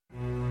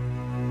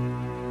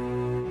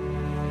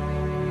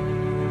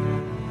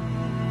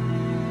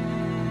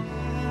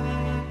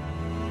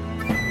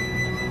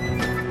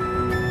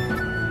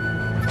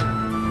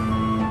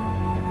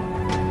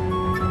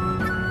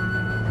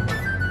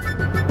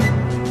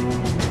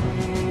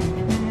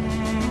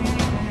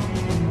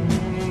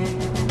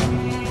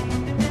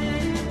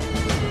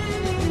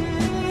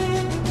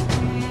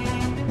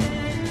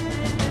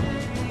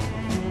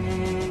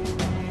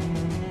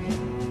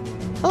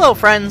Hello,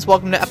 friends.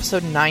 Welcome to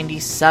episode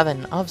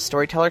 97 of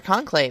Storyteller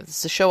Conclave. This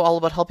is a show all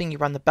about helping you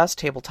run the best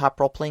tabletop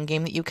role-playing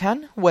game that you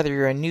can, whether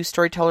you're a new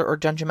storyteller or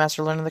dungeon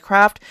master learning the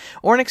craft,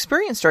 or an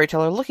experienced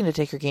storyteller looking to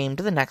take your game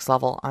to the next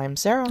level. I'm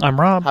Sarah.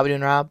 I'm Rob. How we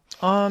doing, Rob?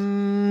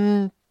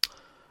 I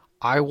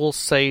will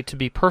say, to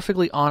be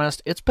perfectly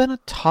honest, it's been a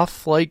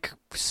tough,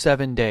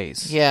 7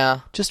 days.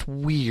 Yeah. Just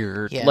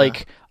weird. Yeah.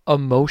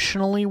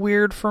 Emotionally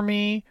weird for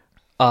me.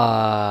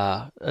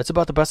 That's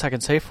about the best I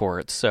can say for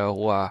it,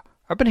 so,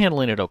 I've been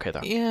handling it okay, though.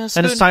 Yeah,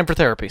 and it's time for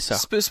therapy, so.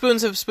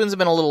 Spoons have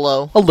been a little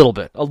low. A little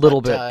bit,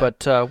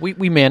 but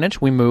we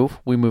manage, we move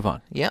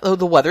on. Yeah,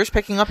 the weather's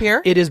picking up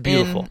here. It is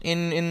beautiful.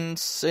 In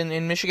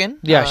Michigan.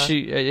 Yeah,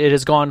 it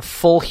has gone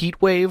full heat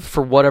wave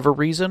for whatever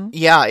reason.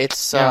 Yeah,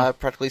 it's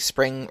practically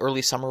spring,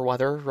 early summer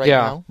weather right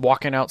now. Yeah,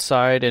 walking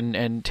outside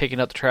and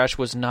taking out the trash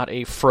was not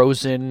a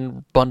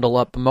frozen,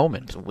 bundle-up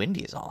moment. It's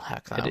windy as all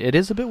heck, though. It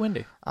is a bit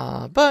windy.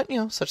 But,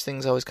 such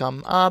things always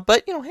come.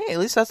 But, hey, at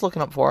least that's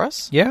looking up for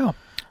us. Yeah.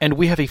 And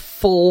we have a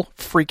full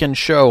freaking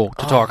show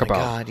to talk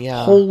about. Oh, my God,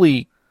 yeah.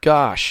 Holy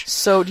gosh.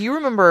 So, do you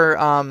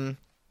remember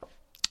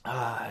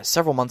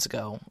several months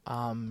ago,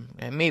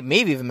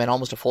 maybe even been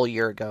almost a full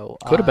year ago,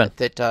 could have been,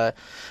 that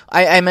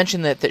I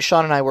mentioned that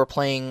Sean and I were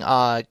playing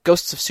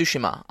Ghosts of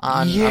Tsushima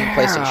on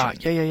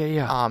PlayStation.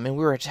 Yeah. And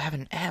we were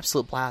having an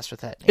absolute blast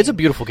with it. It's a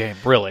beautiful game,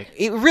 really.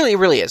 It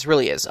really is.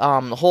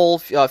 The whole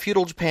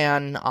feudal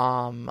Japan,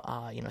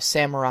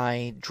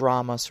 samurai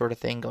drama sort of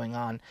thing going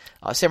on,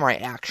 samurai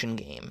action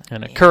game,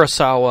 and a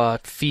Kurosawa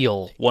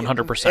feel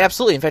 100%.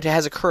 Absolutely. In fact, it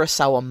has a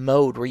Kurosawa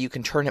mode where you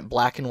can turn it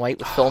black and white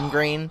with film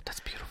grain. That's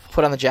beautiful.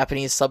 Put on the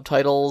Japanese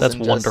subtitles. That's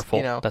and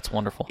wonderful. Just, That's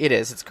wonderful. It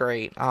is. It's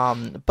great.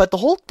 But the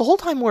whole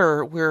time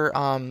we're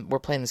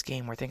playing this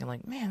game, we're thinking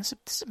like, man, this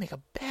would make a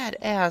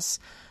badass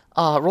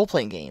role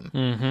playing game.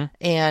 Mm-hmm.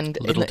 And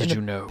little did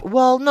you know.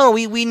 Well, no,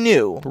 we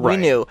knew. Right. We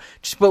knew.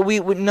 But we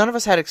none of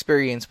us had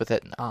experience with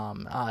it.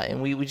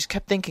 And we just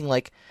kept thinking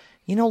like,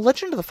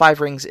 Legend of the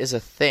Five Rings is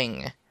a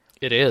thing.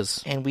 It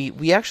is. And we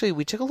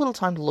took a little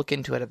time to look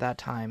into it at that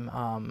time.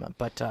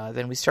 But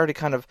then we started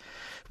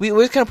we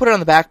kind of put it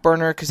on the back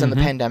burner because then the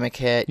pandemic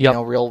hit,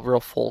 real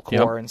full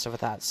core and stuff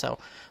like that. So,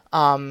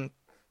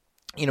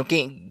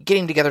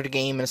 getting together to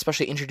game and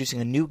especially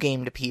introducing a new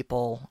game to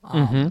people,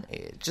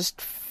 it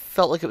just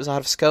felt like it was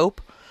out of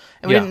scope.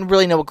 And we didn't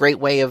really know a great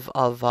way of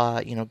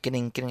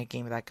getting a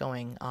game of that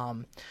going.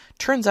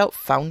 Turns out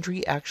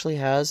Foundry actually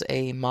has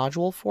a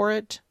module for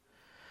it.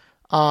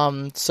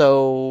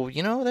 So,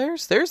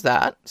 there's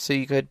that. So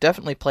you could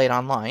definitely play it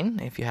online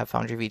if you have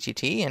Foundry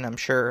VTT, and I'm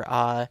sure,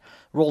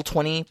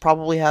 Roll20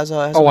 probably has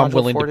a module I'm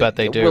willing for to it. bet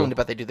they do. Willing to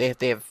bet they do.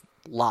 They have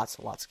lots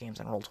of games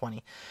on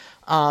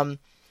Roll20.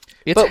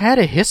 It's had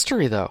a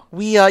history, though.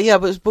 We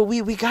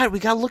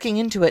got looking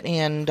into it,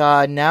 and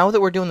now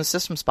that we're doing the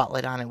system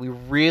spotlight on it, we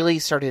really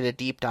started to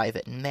deep dive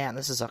it. And man,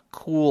 this is a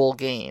cool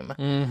game.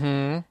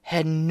 Mm-hmm.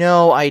 Had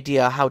no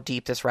idea how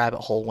deep this rabbit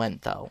hole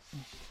went, though.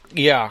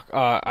 Yeah,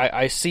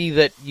 I see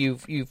that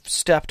you've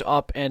stepped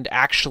up and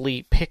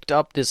actually picked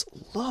up this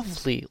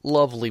lovely,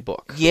 lovely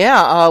book.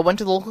 Yeah, went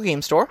to the local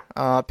game store,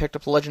 picked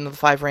up The Legend of the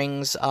Five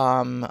Rings,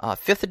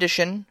 5th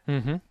edition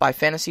by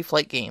Fantasy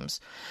Flight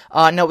Games.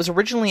 Now, it was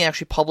originally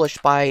actually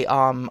published by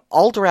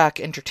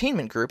Alderac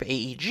Entertainment Group,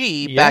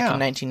 AEG, back in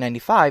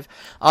 1995.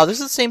 This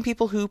is the same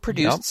people who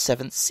produced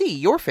 7th Sea,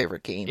 your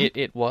favorite game.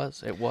 It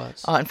was.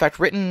 In fact,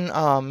 written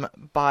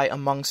by,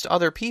 amongst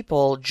other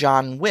people,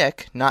 John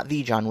Wick, not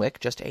the John Wick,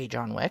 just a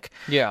John Wick.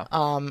 Yeah.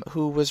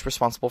 Who was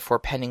responsible for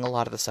penning a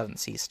lot of the 7th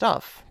Sea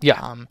stuff.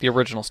 Yeah. The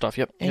original stuff.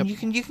 Yep. And you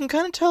can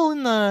kind of tell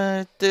in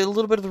the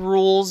little bit of the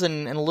rules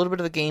and a little bit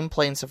of the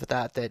gameplay and stuff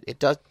like that it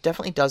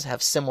definitely does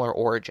have similar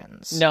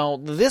origins. Now,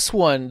 this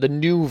one, the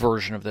new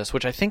version of this,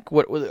 which I think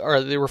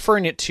are they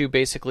referring it to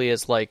basically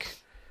as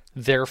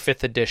their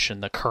 5th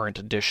edition, the current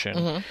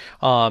edition,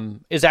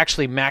 is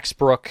actually Max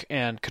Brook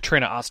and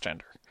Katrina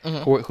Ostrander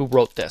who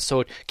wrote this.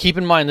 So keep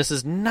in mind, this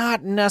is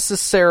not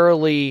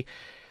necessarily.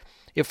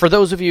 For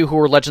those of you who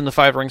are Legend of the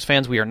Five Rings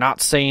fans, we are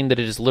not saying that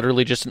it is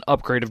literally just an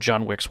upgrade of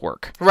John Wick's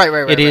work. Right.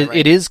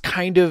 It is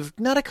kind of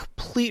not a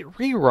complete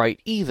rewrite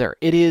either.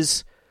 It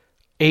is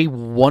a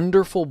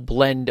wonderful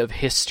blend of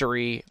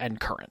history and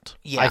current,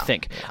 I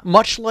think. Yeah.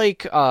 Much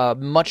like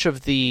much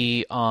of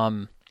the...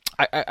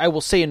 I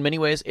will say in many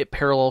ways, it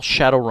parallels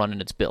Shadowrun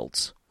in its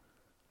builds.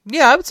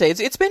 Yeah, I would say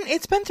it's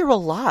been through a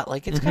lot.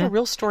 It's got a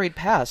real storied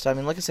past. I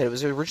mean, like I said, it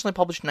was originally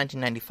published in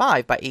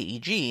 1995 by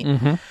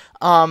AEG.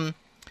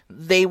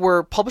 They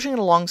were publishing it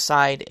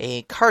alongside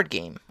a card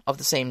game of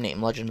the same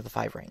name, Legend of the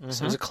Five Rings.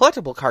 It was a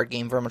collectible card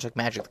game, very much like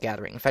Magic the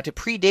Gathering. In fact, it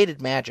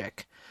predated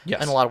Magic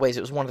in a lot of ways.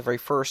 It was one of the very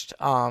first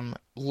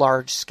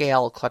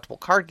large-scale collectible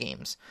card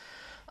games.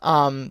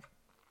 They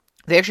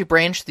actually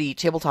branched the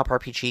tabletop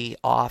RPG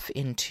off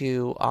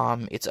into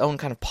its own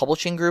kind of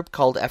publishing group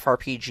called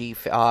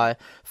FRPG,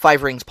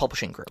 Five Rings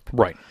Publishing Group.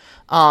 Right.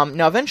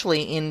 Now,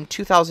 eventually, in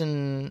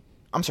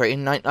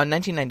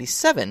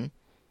 1997,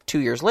 2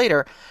 years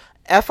later,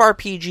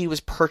 FRPG was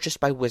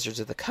purchased by Wizards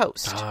of the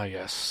Coast. Ah,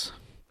 yes.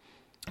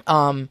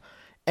 And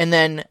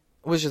then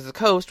Wizards of the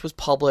Coast was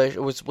published,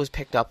 was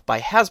picked up by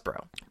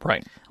Hasbro.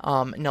 Right.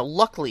 Now,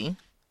 luckily,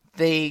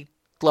 they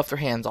left their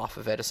hands off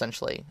of it,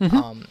 essentially.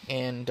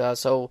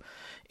 So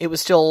it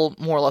was still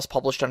more or less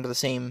published under the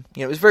same,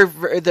 it was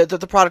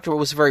the product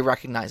was very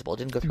recognizable. It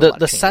didn't go through a lot of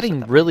The changes setting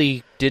like that.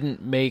 really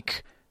didn't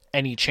make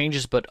any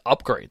changes but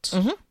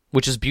upgrades,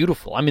 which is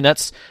beautiful. I mean,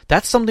 that's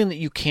something that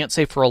you can't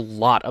say for a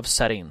lot of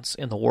settings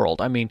in the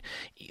world. I mean,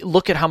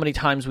 look at how many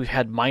times we've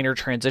had minor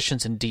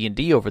transitions in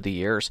D&D over the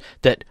years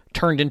that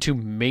turned into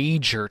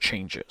major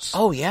changes.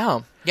 Oh,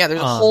 yeah. Yeah,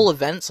 there's whole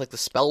events like the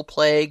Spell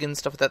Plague and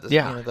stuff like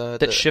that.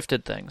 That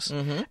shifted things.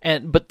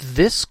 But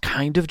this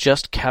kind of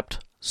just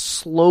kept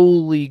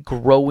slowly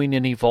growing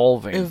and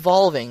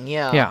evolving.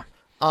 Yeah.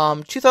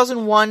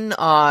 2001,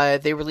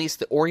 they released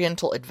the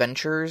Oriental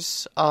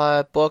Adventures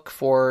book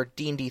for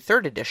D&D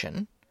 3rd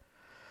edition.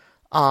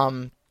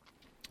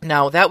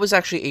 Now, that was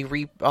actually an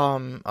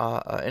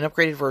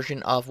upgraded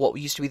version of what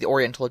used to be the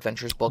Oriental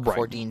Adventures book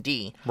for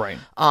D&D. Right.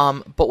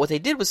 But what they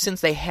did was,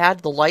 since they had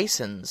the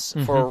license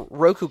for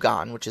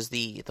Rokugan, which is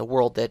the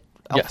world that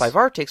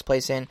L5R takes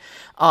place in,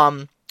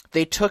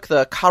 they took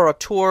the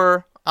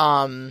Karatur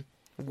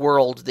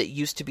world that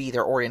used to be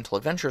their Oriental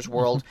Adventures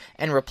world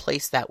and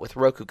replaced that with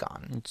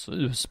Rokugan.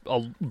 It was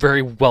a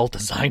very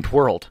well-designed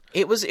world.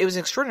 It was an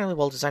extraordinarily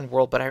well-designed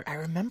world, but I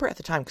remember at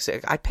the time,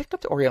 because I picked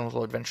up the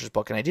Oriental Adventures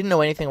book, and I didn't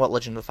know anything about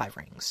Legend of the Five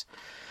Rings.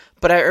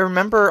 But I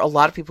remember a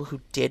lot of people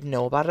who did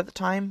know about it at the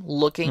time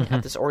looking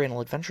at this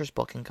Oriental Adventures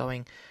book and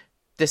going,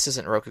 this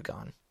isn't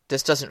Rokugan.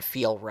 This doesn't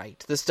feel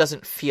right. This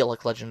doesn't feel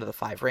like Legend of the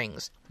Five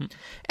Rings.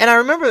 And I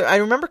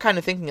remember kind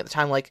of thinking at the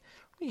time, like,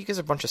 you guys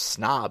are a bunch of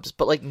snobs,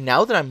 but like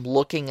now that I'm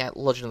looking at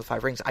Legend of the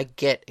Five Rings, I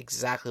get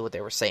exactly what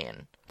they were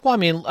saying. Well, I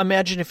mean,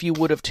 imagine if you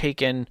would have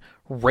taken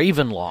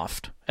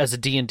Ravenloft as a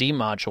D&D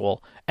module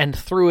and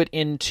threw it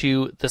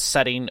into the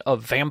setting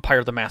of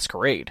Vampire the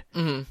Masquerade.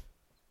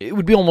 It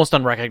would be almost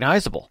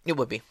unrecognizable. It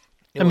would be.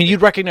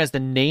 You'd recognize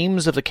the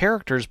names of the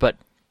characters, but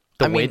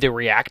the way they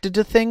reacted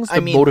to things, the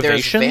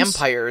motivations. There's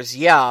vampires,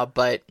 yeah,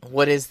 but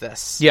what is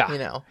this?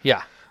 Yeah.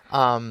 Yeah.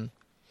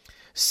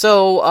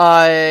 So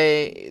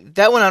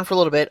that went on for a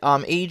little bit.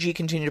 AEG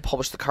continued to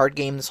publish the card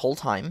game this whole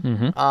time,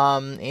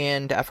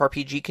 and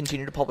FRPG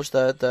continued to publish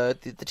the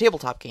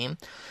tabletop game.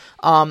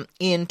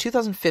 In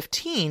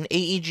 2015,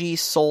 AEG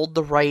sold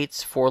the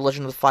rights for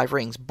Legend of the Five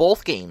Rings,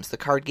 both games, the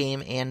card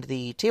game and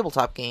the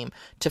tabletop game,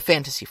 to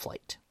Fantasy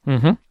Flight,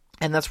 and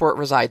that's where it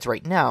resides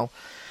right now.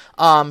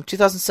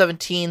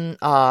 2017,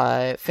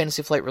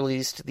 Fantasy Flight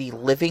released the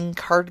Living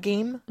card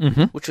game,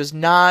 which was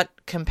not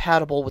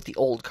compatible with the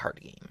old card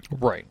game.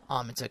 Right.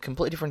 It's a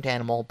completely different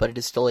animal, but it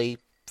is still a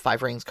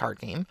Five Rings card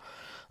game.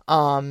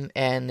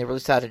 And they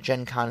released that at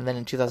Gen Con, and then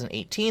in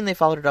 2018, they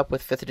followed it up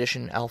with 5th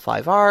edition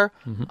L5R,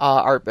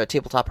 our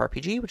tabletop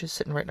RPG, which is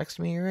sitting right next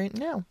to me right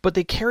now. But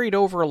they carried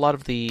over a lot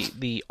of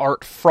the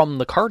art from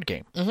the card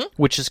game,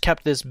 which has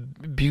kept this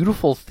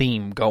beautiful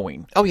theme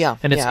going. Oh, yeah.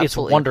 And it's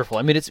wonderful.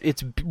 I mean,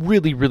 it's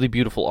really, really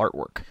beautiful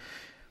artwork.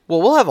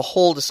 Well, we'll have a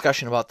whole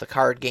discussion about the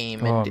card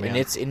game and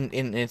its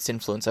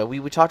influence.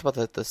 We talked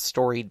about the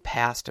storied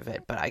past of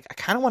it, but I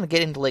kind of want to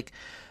get into, like,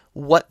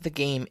 what the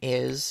game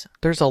is.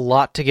 There's a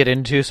lot to get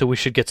into, so we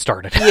should get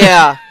started.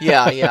 Yeah.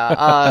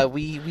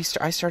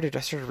 I started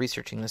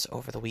researching this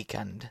over the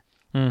weekend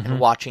and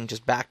watching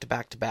just back to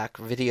back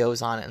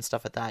videos on it and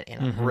stuff like that. And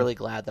I'm really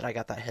glad that I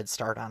got that head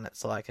start on it,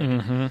 so I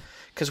can,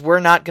 because we're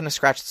not going to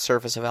scratch the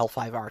surface of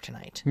L5R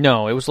tonight.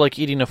 No, it was like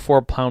eating a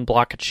 4-pound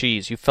block of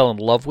cheese. You fell in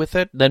love with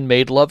it, then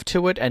made love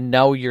to it, and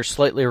now you're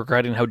slightly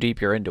regretting how deep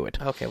you're into it.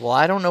 Okay, well,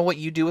 I don't know what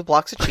you do with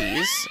blocks of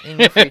cheese in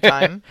your free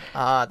time.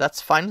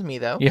 That's fine with me,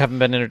 though. You haven't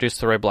been introduced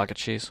to the right block of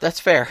cheese. That's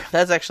fair.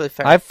 That's actually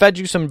fair. I've fed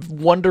you some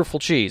wonderful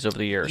cheese over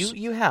the years.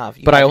 You have.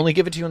 But I only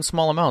give it to you in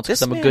small amounts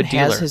because I'm a good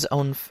dealer. This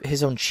man has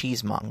his own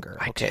cheesemonger.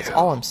 I do. That's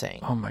all I'm saying.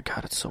 Oh my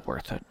god, it's so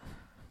worth it.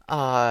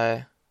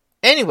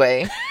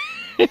 Anyway.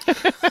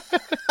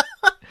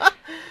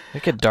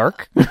 It get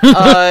dark?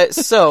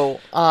 So,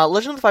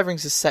 Legend of the Five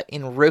Rings is set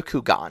in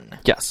Rokugan.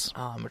 Yes.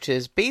 Which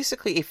is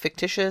basically a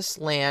fictitious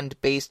land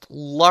based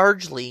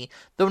largely,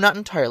 though not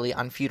entirely,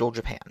 on feudal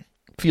Japan.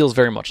 Feels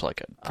very much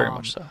like it. Very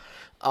much so.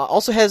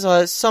 Also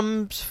has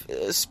some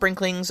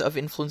sprinklings of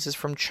influences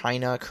from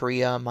China,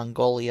 Korea,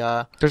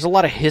 Mongolia. There's a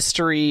lot of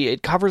history.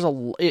 It covers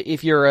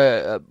if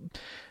you're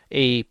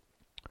a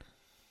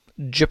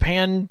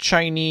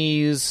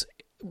Japan-Chinese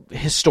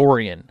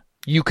historian,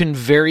 you can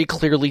very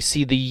clearly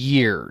see the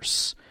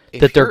years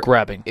that they're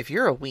grabbing. If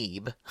you're a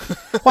weeb.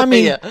 Well, I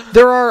mean,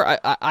 there are,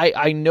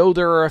 I know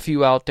there are a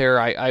few out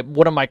there.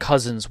 One of my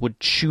cousins would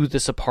chew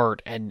this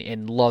apart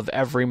and love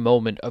every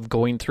moment of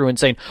going through and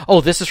saying,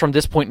 oh, this is from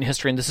this point in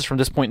history, and this is from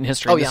this point in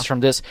history, and this is from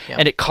this,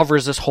 and it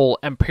covers this whole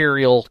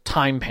imperial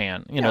time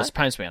span,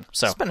 time span.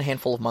 So I spent a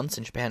handful of months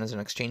in Japan as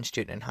an exchange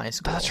student in high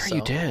school. That's right,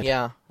 you did.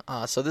 Yeah.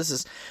 So this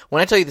is,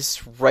 when I tell you this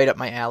is right up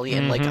my alley,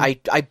 and like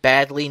I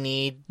badly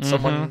need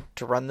someone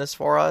to run this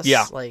for us.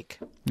 Yeah. Like,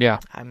 yeah.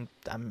 I'm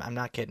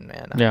not kidding,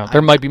 man.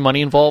 There might be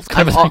money involved.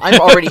 I'm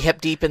already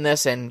hip deep in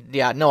this, and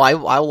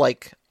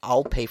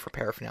I'll pay for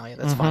paraphernalia.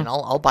 That's fine.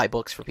 I'll buy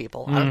books for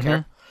people. I don't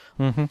care.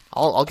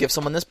 I'll give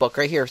someone this book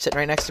right here, sitting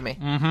right next to me.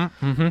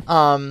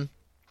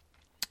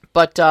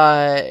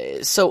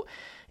 So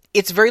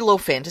it's very low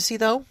fantasy,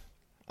 though.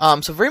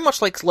 So very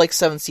much like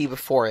 7th Sea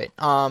before it.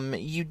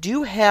 You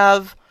do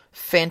have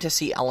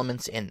fantasy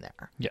elements in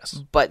there.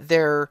 Yes. But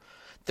they're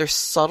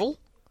subtle.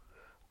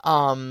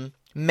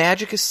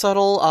 Magic is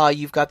subtle.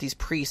 You've got these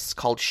priests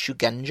called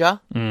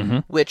Shugenja,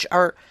 which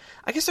are,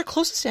 I guess their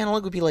closest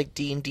analog would be like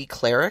D&D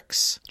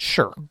clerics.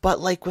 Sure. But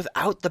like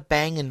without the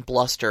bang and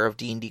bluster of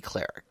D&D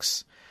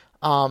clerics.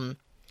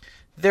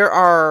 There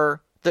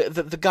are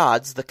the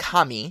gods, the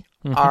kami,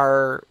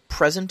 are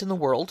present in the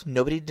world.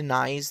 Nobody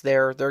denies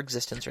their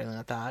existence or anything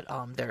like that.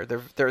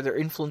 Their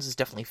influence is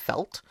definitely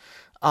felt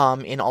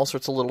in all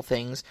sorts of little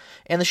things.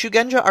 And the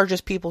Shugenja are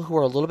just people who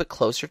are a little bit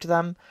closer to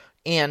them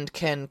and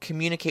can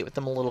communicate with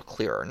them a little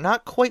clearer.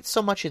 Not quite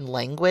so much in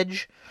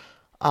language,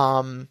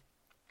 but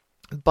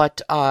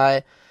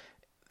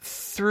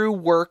through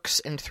works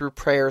and through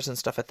prayers and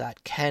stuff like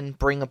that, can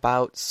bring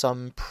about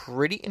some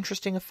pretty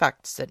interesting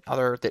effects that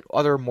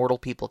other mortal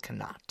people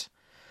cannot.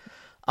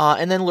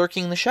 And then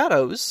lurking in the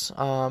shadows,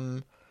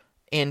 and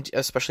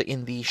especially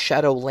in the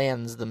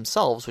Shadowlands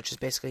themselves, which is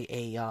basically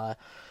a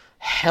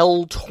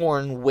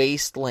hell-torn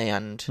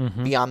wasteland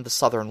beyond the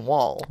southern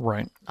wall,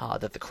 Right.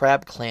 That the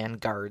Crab Clan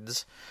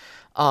guards,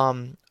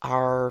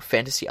 are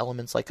fantasy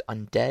elements like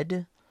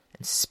undead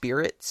and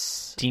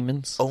spirits,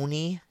 Demons.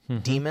 oni,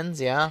 demons,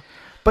 yeah.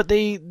 But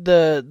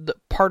the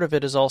part of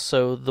it is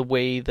also the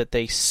way that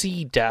they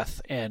see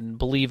death and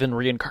believe in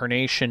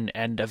reincarnation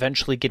and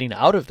eventually getting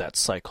out of that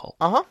cycle.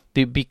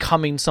 They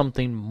becoming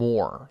something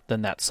more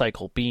than that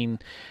cycle, being,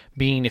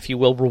 if you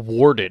will,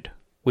 rewarded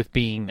with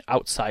being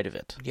outside of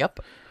it.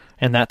 Yep.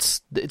 And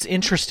it's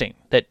interesting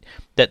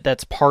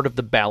that's part of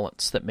the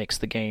balance that makes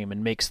the game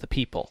and makes the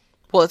people.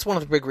 Well, it's one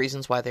of the big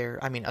reasons why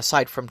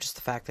aside from just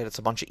the fact that it's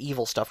a bunch of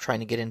evil stuff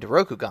trying to get into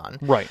Rokugan,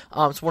 Right.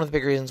 It's one of the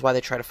big reasons why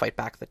they try to fight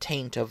back the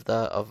taint of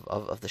the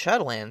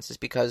Shadowlands, is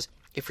because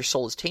if your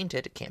soul is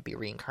tainted, it can't be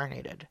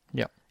reincarnated.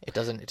 Yeah. It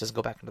doesn't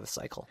go back into the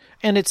cycle.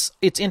 And it's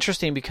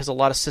interesting because a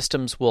lot of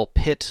systems will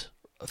pit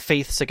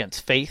faiths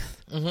against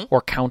faith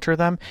or counter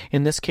them.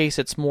 In this case,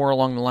 it's more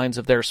along the lines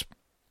of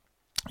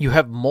you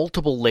have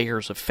multiple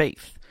layers of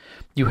faith.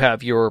 You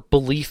have your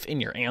belief in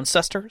your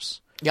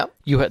ancestors. Yep.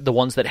 You have the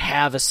ones that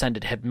have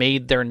ascended, have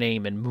made their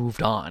name and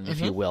moved on,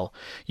 if you will.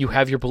 You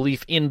have your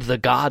belief in the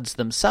gods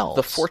themselves.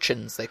 The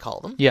fortunes, they call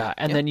them. Yeah,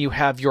 and then you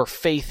have your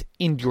faith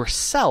in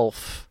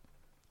yourself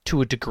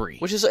to a degree.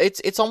 Which is,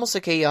 it's almost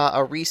like a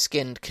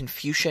reskinned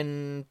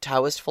Confucian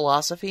Taoist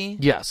philosophy.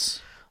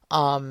 Yes.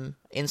 And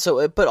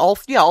so, but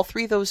all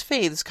three of those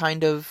faiths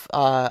kind of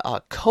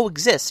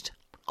coexist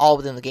all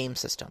within the game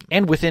system.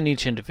 And within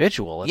each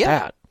individual at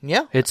that.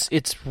 Yeah.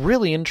 It's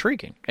really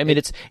intriguing. I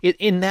mean,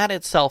 in that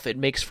itself, it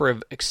makes for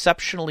an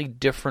exceptionally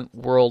different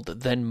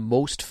world than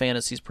most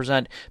fantasies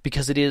present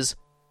because it is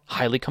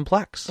highly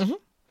complex.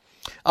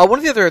 One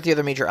of the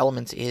other major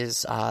elements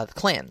is the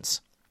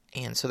clans.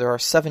 And so there are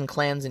 7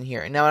 clans in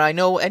here. Now, I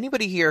know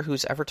anybody here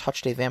who's ever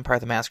touched a Vampire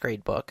the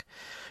Masquerade book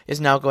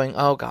is now going,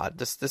 oh god,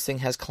 this thing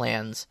has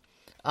clans.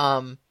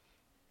 But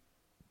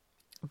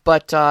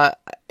I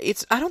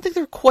don't think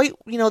they're quite,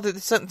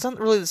 it's not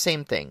really the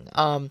same thing.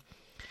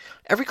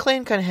 Every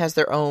clan kind of has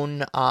their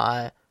own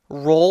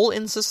role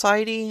in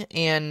society,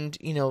 and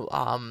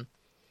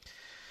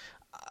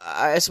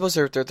I suppose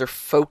their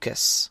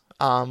focus.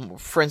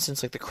 For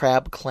instance, like the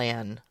Crab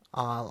Clan,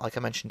 like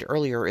I mentioned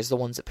earlier, is the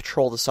ones that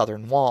patrol the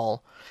southern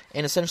wall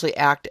and essentially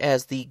act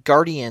as the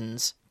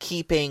guardians,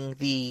 keeping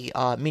the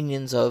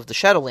minions of the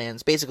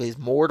Shadowlands, basically as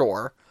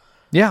Mordor,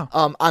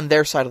 on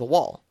their side of the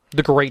wall.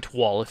 The Great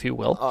Wall, if you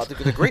will.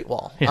 The Great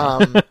Wall.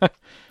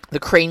 The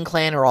Crane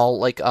Clan are all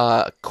like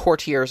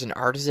courtiers and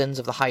artisans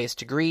of the highest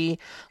degree.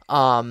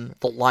 The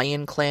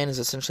Lion Clan is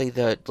essentially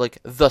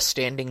the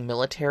standing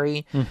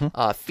military.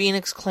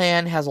 Phoenix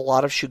Clan has a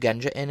lot of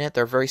Shugenja in it.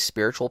 They're very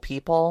spiritual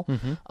people.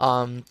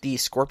 The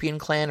Scorpion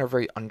Clan are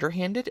very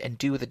underhanded and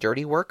do the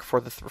dirty work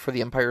for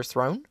the Empire's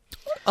throne.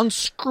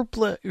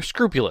 Scrupulous.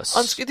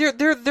 They're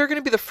going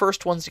to be the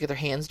first ones to get their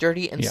hands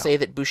dirty and say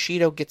that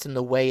Bushido gets in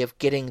the way of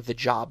getting the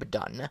job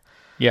done.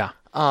 Yeah.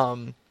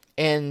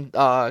 And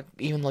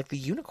even like the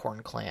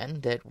Unicorn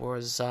Clan that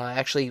was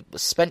actually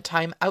spent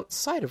time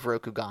outside of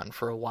Rokugan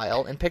for a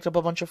while and picked up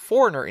a bunch of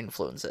foreigner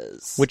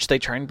influences. Which they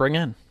try and bring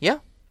in. Yeah.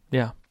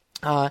 Yeah.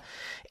 And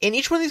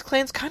each one of these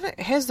clans kind of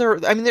has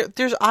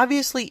there's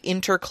obviously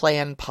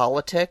inter-clan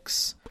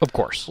politics. Of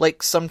course.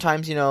 Like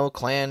sometimes,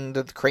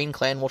 the Crane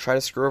Clan will try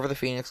to screw over the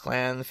Phoenix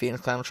Clan, the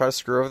Phoenix Clan will try to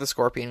screw over the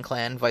Scorpion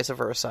Clan, vice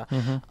versa.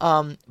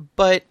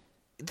 But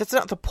that's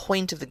not the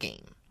point of the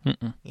game.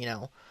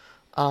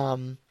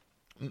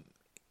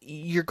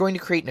 You're going to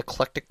create an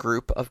eclectic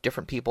group of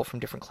different people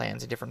from different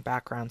clans and different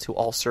backgrounds who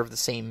all serve the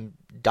same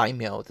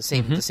daimyo, the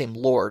same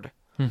lord,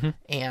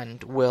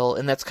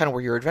 and that's kind of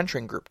where your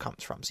adventuring group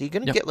comes from. So you're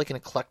going to get like an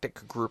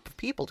eclectic group of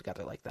people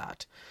together like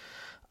that,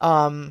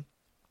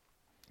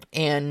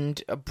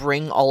 and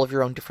bring all of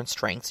your own different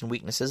strengths and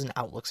weaknesses and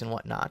outlooks and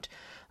whatnot.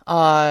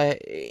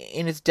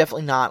 And it's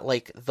definitely not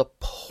like the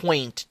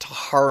point to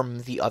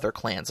harm the other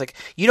clans. Like,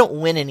 you don't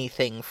win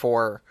anything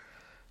for,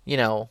 you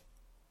know,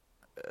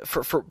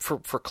 for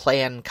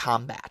clan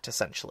combat,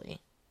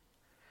 essentially.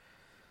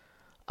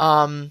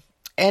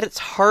 At its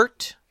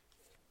heart,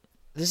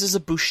 this is a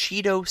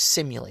Bushido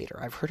simulator.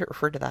 I've heard it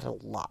referred to that a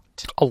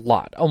lot. A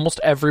lot. Almost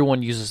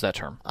everyone uses that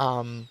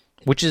term.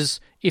 Which is,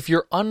 if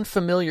you're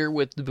unfamiliar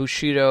with the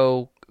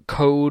Bushido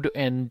code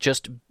and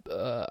just,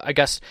 I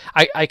guess,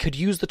 I could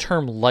use the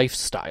term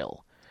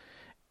lifestyle.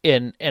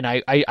 And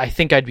I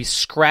think I'd be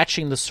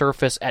scratching the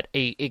surface at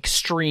a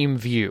extreme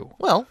view.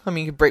 Well, I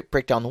mean, you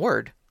break down the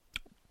word.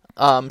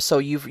 So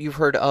you've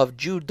heard of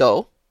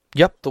Judo.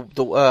 Yep.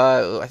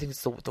 I think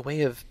it's the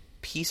way of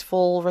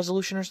peaceful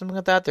resolution or something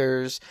like that.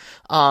 There's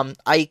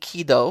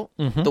Aikido,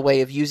 the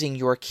way of using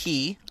your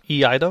ki.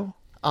 Iaido?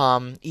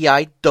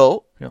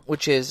 Iaido, Yep.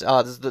 which is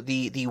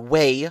the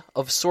way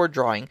of sword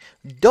drawing.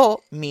 Do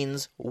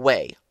means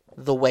way,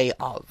 the way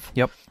of.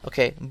 Yep.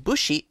 Okay,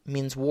 Bushi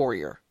means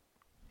warrior.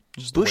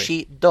 Just the way.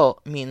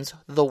 Bushido means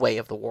the way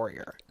of the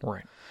warrior.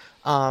 Right.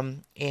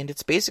 And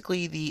it's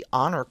basically the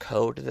honor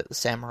code that the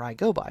samurai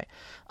go by.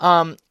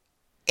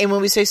 And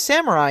when we say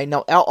samurai, now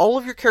all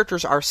of your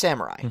characters are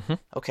samurai.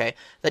 Okay,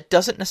 that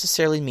doesn't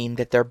necessarily mean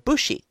that they're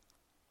bushi.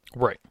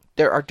 Right.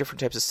 There are different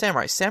types of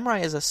samurai. Samurai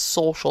is a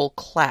social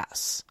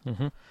class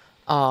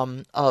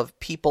of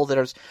people that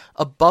are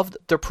above.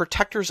 They're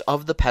protectors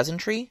of the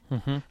peasantry,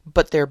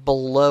 but they're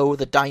below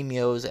the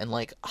daimyos and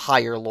like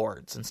higher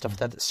lords and stuff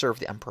that serve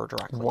the emperor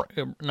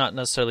directly. Not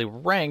necessarily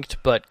ranked,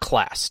 but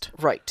classed.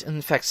 Right.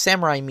 In fact,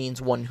 samurai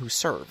means one who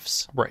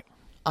serves. Right.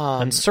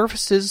 And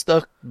service is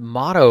the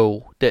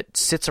motto that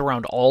sits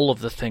around all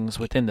of the things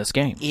within this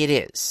game. It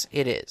is.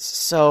 It is.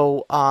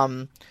 So,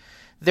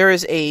 there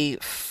is a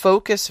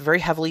focus very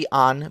heavily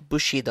on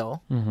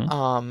Bushido,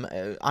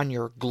 on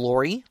your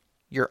glory,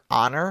 your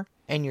honor,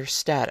 and your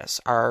status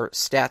are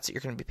stats that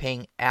you're going to be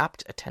paying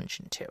apt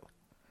attention to.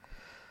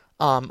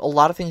 A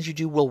lot of things you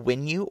do will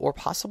win you or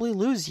possibly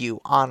lose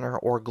you honor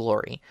or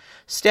glory.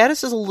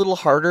 Status is a little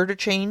harder to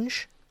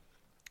change.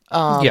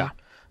 Yeah.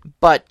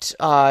 But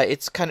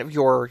it's kind of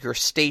your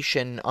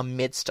station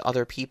amidst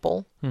other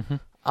people.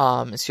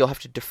 And so you'll have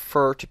to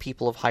defer to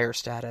people of higher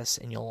status,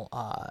 and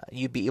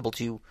you'd be able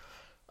to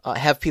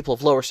have people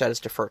of lower status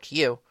defer to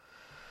you.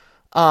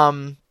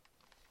 All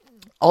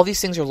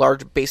these things are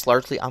based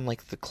largely on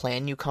like the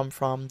clan you come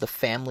from, the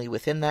family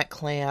within that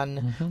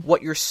clan,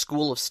 what your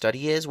school of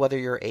study is, whether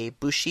you're a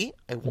bushi,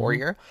 a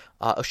warrior,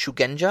 a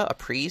shugenja, a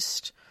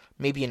priest,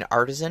 maybe an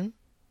artisan,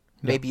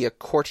 maybe a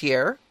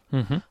courtier.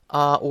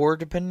 Or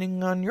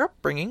depending on your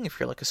upbringing, if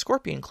you're like a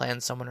Scorpion clan,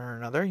 someone or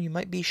another, you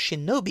might be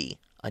shinobi,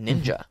 a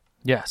ninja.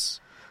 Yes.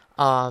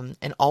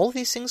 And all of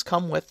these things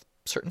come with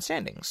certain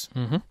standings.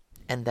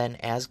 And then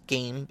as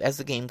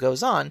the game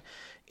goes on,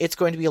 it's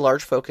going to be a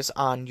large focus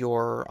on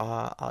your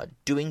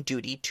doing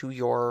duty to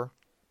your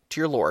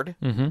lord,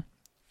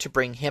 to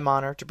bring him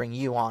honor, to bring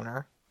you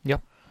honor.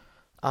 Yep.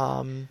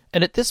 And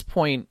at this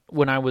point,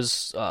 when I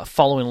was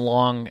following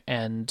along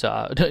and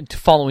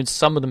following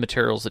some of the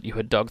materials that you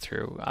had dug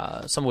through,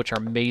 some of which are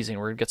amazing,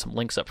 we're going to get some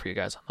links up for you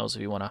guys on those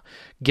if you want to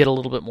get a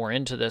little bit more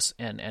into this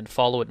and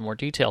follow it in more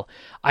detail.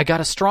 I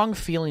got a strong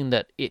feeling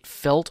that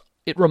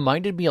it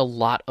reminded me a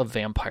lot of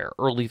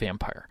early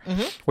Vampire,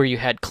 where you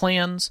had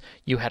clans,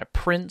 you had a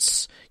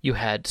prince, you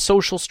had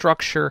social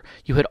structure,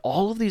 you had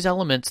all of these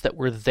elements that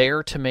were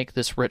there to make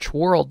this rich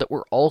world that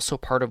were also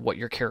part of what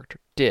your character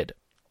did.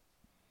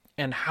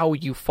 And how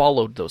you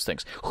followed those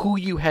things, who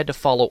you had to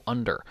follow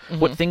under,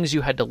 what things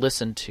you had to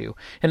listen to,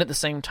 and at the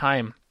same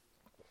time,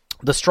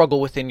 the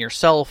struggle within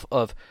yourself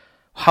of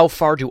how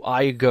far do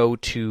I go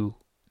to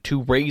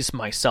raise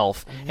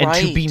myself and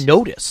to be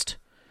noticed.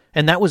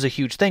 And that was a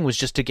huge thing, was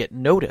just to get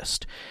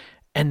noticed.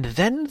 And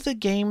then the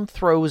game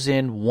throws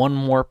in one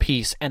more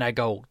piece, and I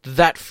go,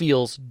 that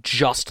feels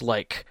just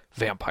like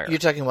Vampire. You're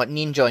talking about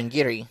Ninja and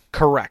Giri.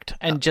 Correct.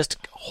 And just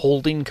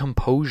holding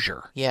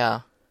composure. Yeah.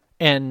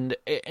 And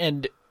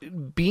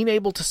being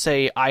able to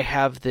say, I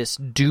have this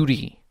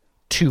duty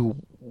to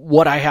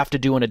what I have to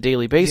do on a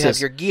daily basis. You have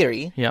your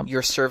Giri,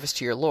 your service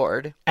to your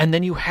lord. And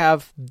then you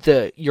have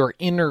your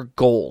inner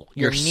goal.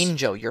 Your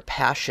ninja, your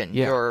passion,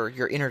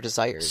 your inner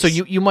desires. So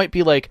you might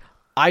be like,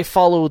 I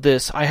follow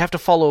this, I have to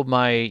follow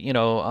my,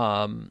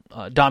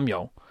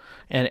 daimyo.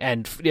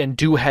 And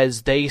do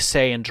as they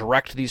say and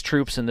direct these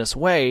troops in this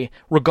way,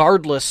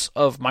 regardless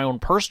of my own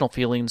personal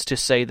feelings, to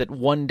say that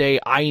one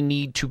day I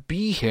need to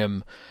be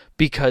him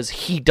because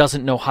he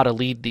doesn't know how to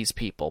lead these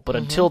people. But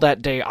until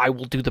that day, I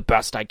will do the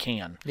best I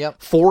can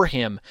for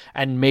him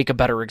and make a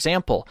better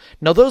example.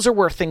 Now, those are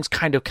where things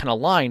kind of can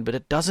align, but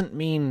it doesn't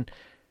mean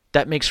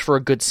that makes for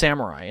a good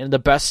samurai. And the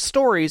best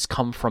stories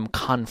come from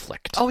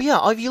conflict. Oh,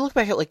 yeah. If you look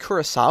back at like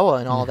Kurosawa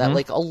and all that,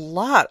 like a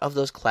lot of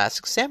those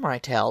classic samurai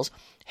tales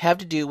have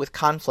to do with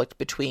conflict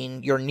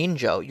between your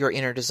ninjo, your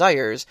inner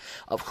desires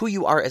of who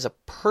you are as a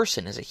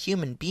person, as a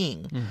human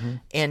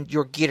being, and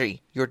your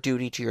giri, your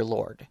duty to your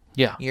lord.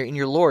 Yeah.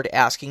 Your lord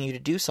asking you to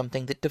do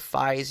something that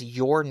defies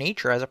your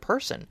nature as a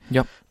person.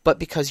 Yep. But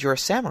because you're a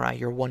samurai,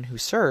 you're one who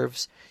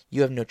serves,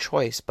 you have no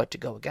choice but to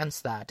go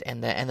against that,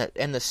 and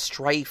the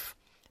strife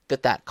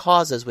that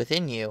causes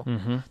within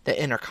you,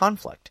 the inner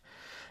conflict.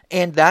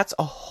 And that's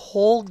a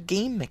whole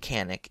game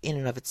mechanic in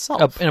and of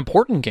itself. An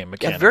important game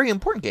mechanic. A very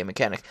important game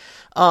mechanic.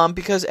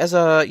 Because as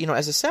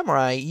a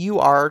samurai, you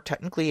are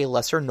technically a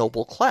lesser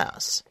noble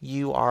class.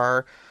 You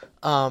are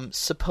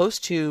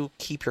supposed to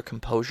keep your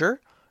composure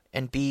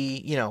and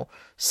be,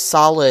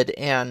 solid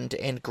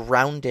and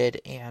grounded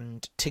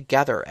and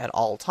together at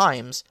all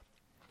times.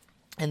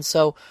 And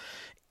so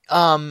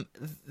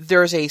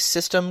there's a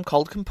system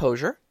called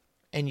composure,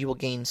 and you will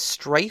gain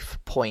strife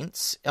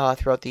points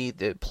throughout the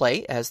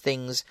play as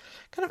things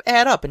kind of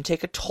add up and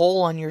take a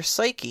toll on your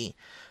psyche.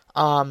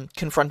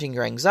 Confronting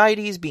your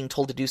anxieties, being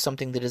told to do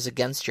something that is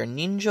against your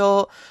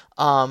ninjo,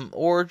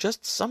 or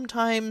just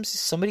sometimes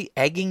somebody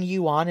egging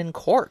you on in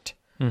court.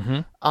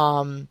 Can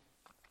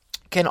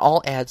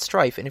all add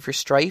strife. And if your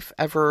strife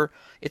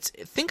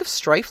think of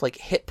strife like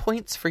hit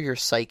points for your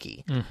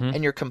psyche,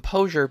 and your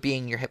composure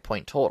being your hit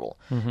point total.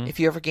 If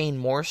you ever gain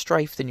more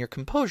strife than your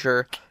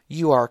composure,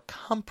 you are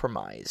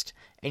compromised,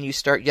 and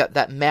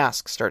that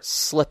mask starts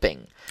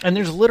slipping. And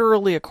there's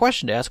literally a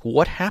question to ask: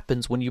 what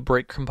happens when you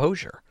break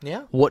composure?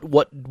 Yeah.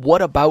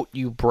 What about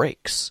you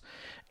breaks?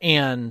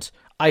 And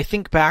I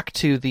think back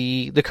to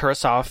the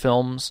Kurosawa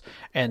films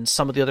and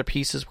some of the other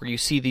pieces where you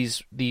see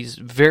these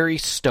very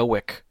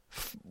stoic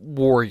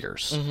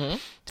warriors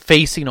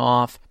facing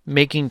off,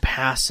 making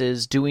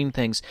passes, doing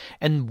things,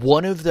 and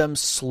one of them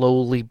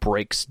slowly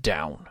breaks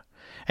down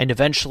and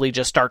eventually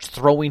just starts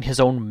throwing his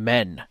own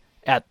men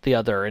at the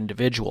other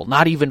individual,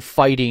 not even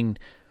fighting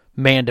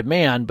man to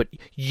man, but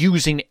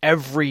using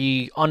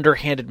every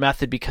underhanded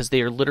method because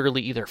they are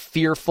literally either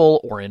fearful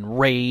or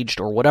enraged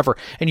or whatever,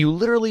 and you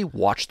literally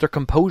watch their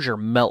composure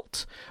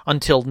melt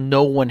until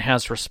no one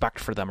has respect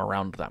for them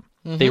around them.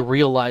 They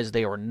realize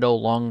they are no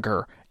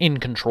longer in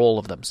control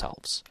of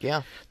themselves.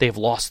 Yeah. They've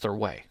lost their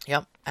way.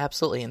 Yep,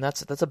 absolutely. And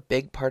that's a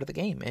big part of the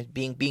game. And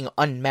being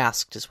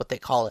unmasked is what they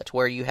call it,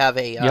 where you have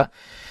a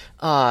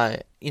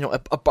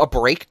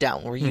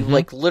breakdown where you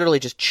like literally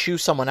just chew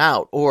someone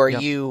out, or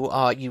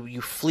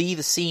you flee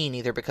the scene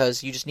either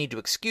because you just need to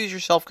excuse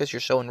yourself because you're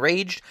so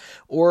enraged,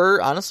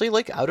 or honestly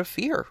like out of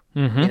fear.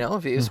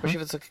 Especially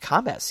if it's like a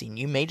combat scene,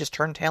 you may just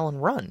turn tail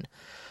and run.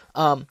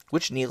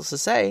 Which, needless to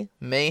say,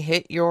 may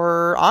hit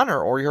your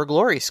honor or your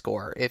glory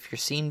score if you're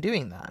seen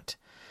doing that.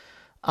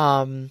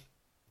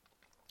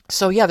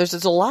 So yeah,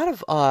 there's a lot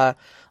of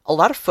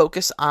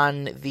focus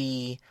on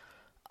the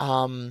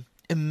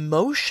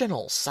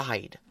emotional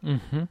side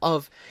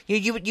of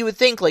you would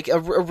think like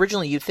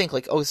originally you'd think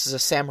like, oh, this is a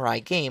samurai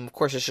game. Of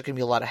course, there's just gonna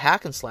be a lot of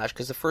hack and slash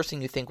because the first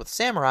thing you think with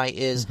samurai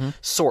is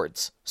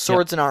swords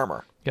and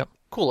armor. Yep,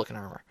 cool looking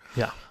armor.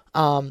 Yeah,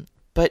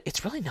 but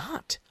it's really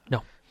not.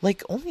 No.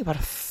 Like, only about a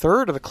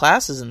third of the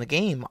classes in the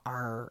game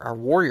are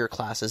warrior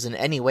classes in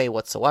any way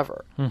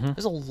whatsoever.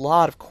 There's a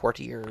lot of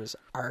courtiers,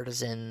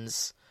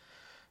 artisans.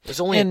 There's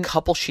only a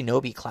couple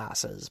shinobi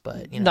classes,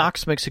 but,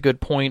 Nox makes a good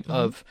point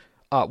of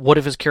what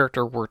if his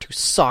character were to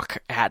suck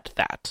at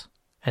that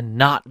and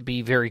not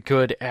be very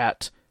good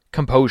at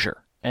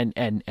composure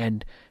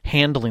and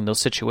handling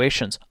those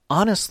situations.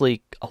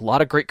 Honestly, a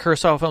lot of great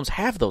Kurosawa films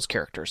have those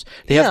characters.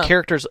 They have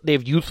characters, they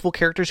have youthful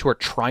characters who are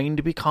trying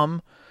to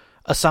become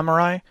a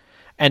samurai,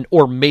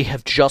 or may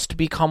have just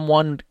become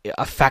one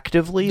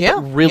effectively, but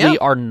really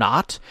are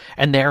not,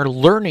 and they're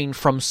learning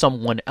from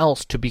someone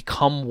else to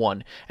become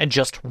one, and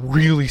just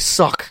really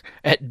suck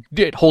at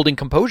holding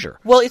composure.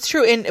 Well, it's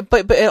true,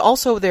 but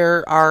also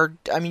there are.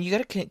 I mean, you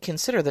got to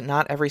consider that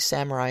not every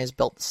samurai is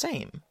built the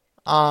same.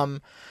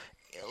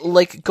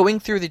 Like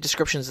going through the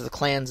descriptions of the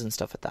clans and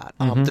stuff like that.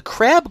 The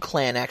Crab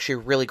clan actually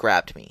really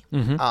grabbed me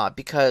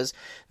because,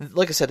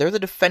 like I said, they're the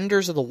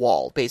defenders of the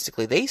wall.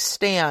 Basically, they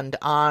stand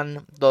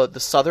on the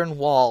southern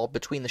wall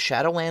between the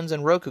Shadowlands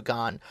and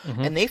Rokugan,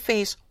 and they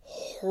face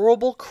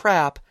horrible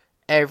crap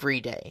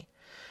every day.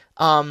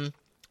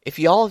 If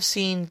y'all have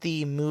seen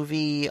the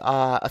movie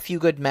A Few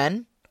Good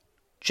Men,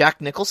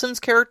 Jack Nicholson's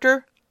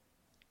character,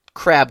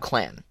 Crab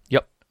clan.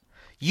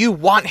 You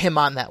want him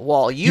on that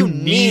wall. You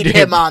need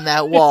him on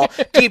that wall.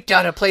 Deep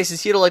down in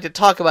places you don't like to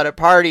talk about at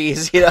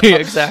parties. Yeah,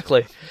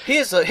 exactly.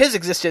 His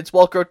existence,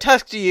 while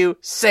grotesque to you,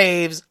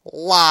 saves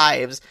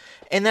lives.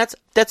 And that's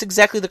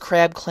exactly the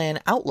Crab Clan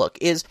outlook,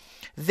 is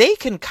they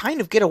can kind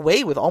of get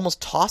away with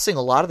almost tossing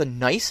a lot of the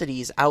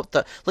niceties out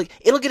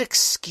it'll get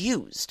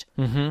excused.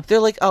 They're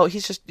like, oh,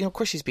 he's just, of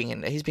course he's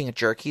being a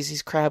jerk.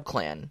 He's Crab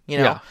Clan,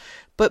 Yeah.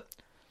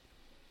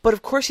 But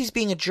of course he's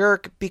being a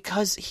jerk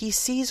because he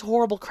sees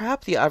horrible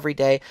crap every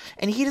day,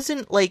 and he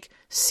doesn't,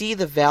 see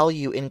the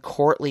value in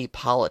courtly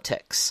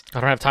politics. I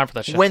don't have time for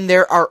that shit. When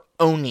there are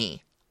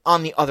oni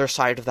on the other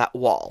side of that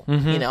wall,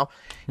 you know?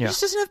 He Yeah.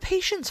 just doesn't have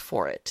patience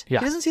for it. Yeah.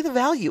 He doesn't see the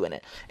value in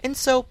it. And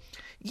so,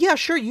 yeah,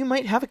 sure, you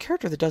might have a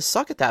character that does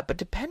suck at that, but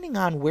depending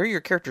on where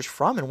your character's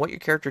from and what your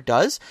character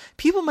does,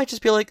 people might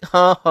just be like,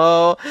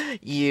 oh,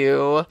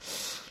 you...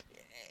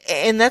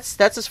 And that's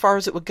as far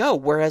as it would go.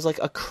 Whereas like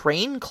a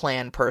Crane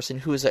clan person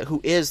who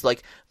is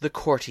like the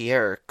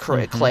courtier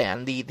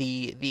clan,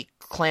 the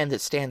clan that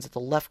stands at the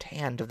left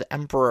hand of the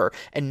emperor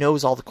and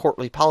knows all the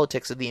courtly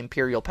politics of the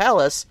imperial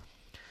palace,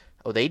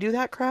 oh, they do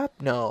that crap?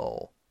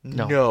 No,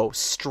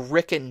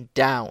 stricken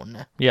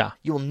down. Yeah.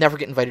 You will never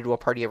get invited to a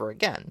party ever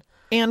again.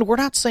 And we're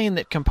not saying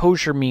that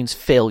composure means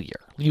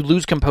failure. You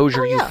lose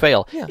composure, you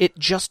fail. Yeah. It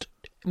just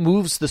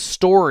moves the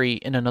story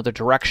in another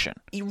direction.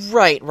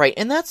 Right.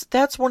 And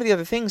that's one of the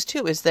other things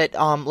too, is that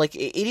like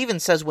it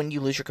even says when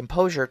you lose your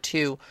composure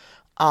to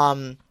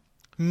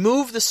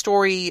move the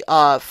story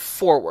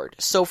forward.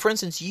 So for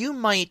instance, you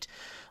might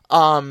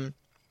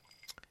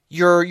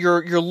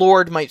your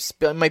lord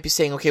might be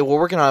saying, okay, well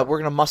we're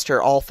gonna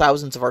muster all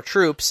thousands of our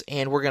troops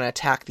and we're gonna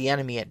attack the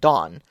enemy at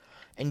dawn,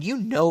 and you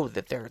know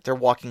that they're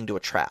walking into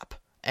a trap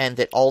and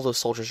that all those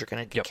soldiers are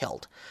gonna get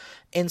killed.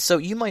 And so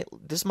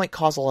this might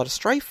cause a lot of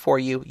strife for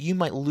you. You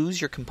might lose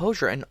your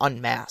composure and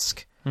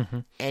unmask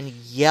and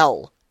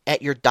yell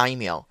at your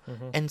daimyo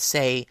and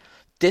say,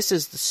 this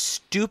is the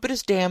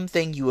stupidest damn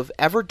thing you have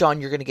ever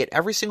done. You're going to get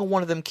every single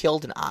one of them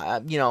killed. And I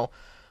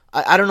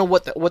don't know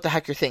what the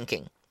heck you're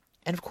thinking.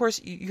 And of course,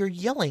 you're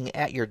yelling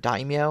at your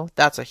daimyo.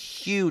 That's a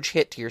huge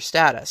hit to your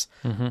status.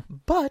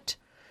 But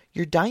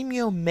your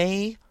daimyo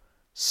may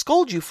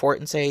scold you for it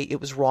and say,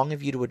 it was wrong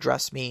of you to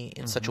address me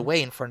in such a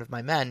way in front of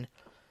my men.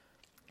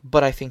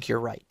 But I think you're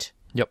right.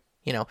 Yep.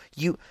 You know,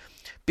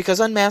 because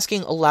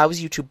unmasking allows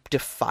you to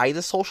defy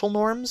the social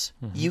norms.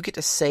 You get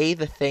to say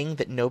the thing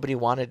that nobody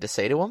wanted to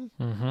say to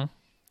them.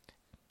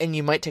 And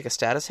you might take a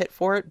status hit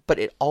for it, but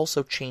it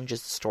also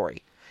changes the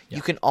story. Yeah.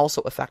 You can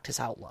also affect his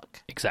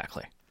outlook.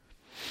 Exactly.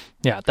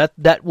 Yeah,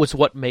 that was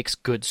what makes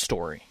good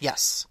story.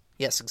 Yes,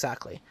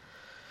 exactly.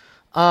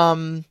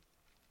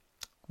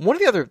 One of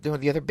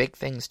the other big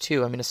things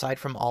too, I mean, aside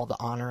from all the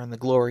honor and the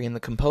glory and the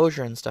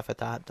composure and stuff like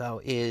that,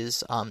 though,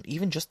 is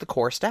even just the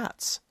core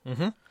stats.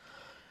 Well,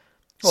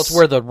 it's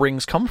where the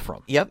rings come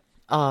from. Yep.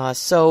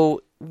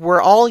 So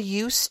we're all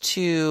used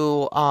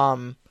to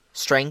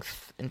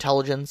strength,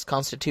 intelligence,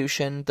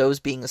 constitution, those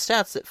being the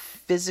stats that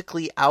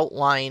physically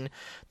outline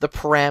the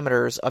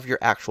parameters of your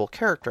actual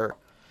character.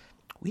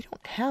 We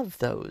don't have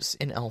those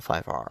in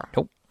L5R.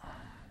 Nope.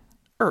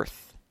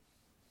 Earth,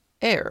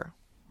 air,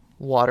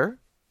 water,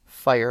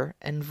 fire,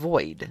 and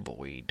void.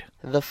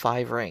 The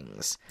 5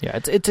 rings. Yeah,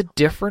 it's a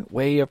different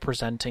way of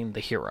presenting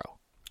the hero.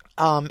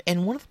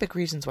 And one of the big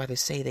reasons why they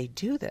say they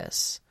do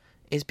this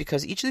is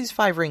because each of these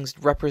 5 rings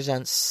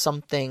represents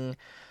something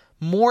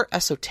more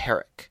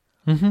esoteric.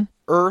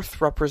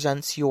 Earth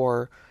represents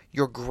your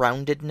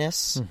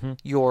groundedness,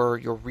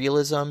 your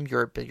realism,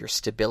 your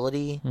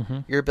stability,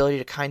 your ability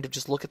to kind of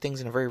just look at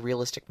things in a very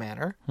realistic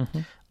manner.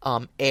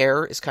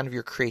 Air is kind of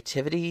your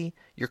creativity,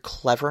 your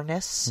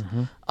cleverness,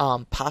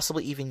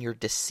 possibly even your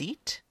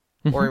deceit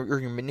or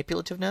your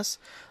manipulativeness.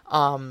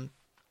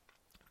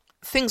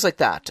 Things like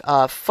that.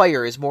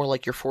 Fire is more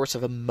like your force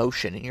of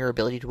emotion and your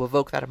ability to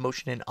evoke that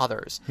emotion in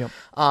others. Yep.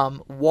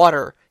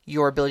 Water,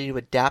 your ability to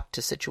adapt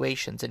to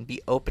situations and be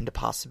open to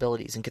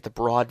possibilities and get the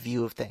broad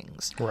view of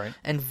things. Right.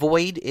 And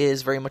void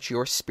is very much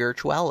your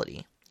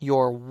spirituality,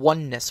 your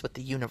oneness with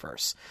the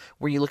universe,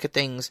 where you look at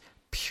things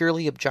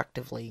purely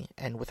objectively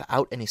and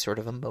without any sort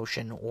of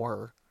emotion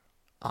or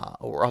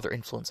other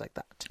influence like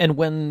that. And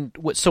when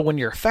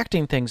you're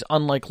affecting things,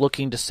 unlike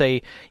looking to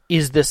say,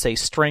 is this a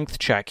strength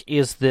check?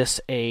 Is this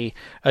a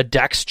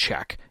dex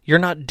check? You're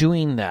not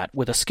doing that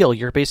with a skill.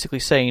 You're basically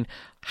saying,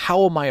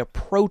 how am I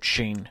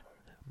approaching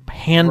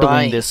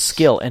handling this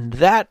skill? And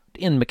that,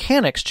 in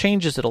mechanics,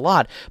 changes it a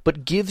lot,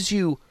 but gives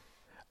you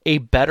a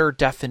better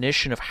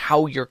definition of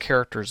how your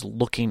character's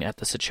looking at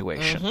the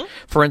situation.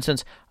 For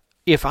instance,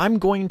 if I'm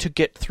going to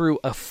get through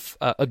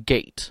a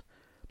gate,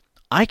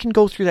 I can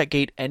go through that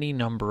gate any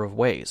number of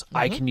ways.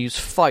 I can use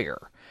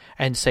fire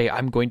and say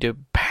I'm going to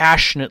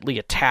passionately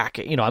attack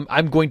it. You know,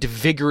 I'm going to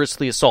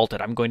vigorously assault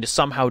it. I'm going to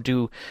somehow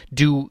do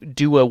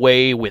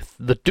away with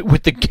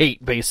the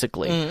gate,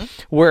 basically.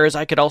 Whereas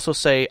I could also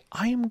say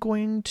I am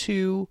going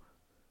to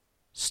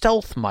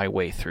stealth my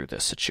way through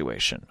this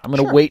situation. I'm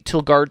going to wait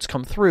till guards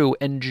come through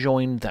and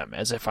join them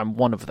as if I'm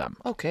one of them.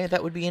 Okay,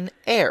 that would be an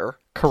air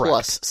Correct.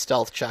 plus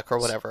stealth check or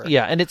whatever.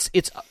 Yeah, and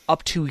it's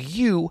up to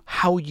you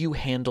how you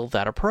handle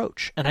that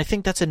approach. And I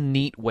think that's a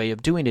neat way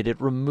of doing it. It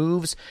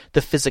removes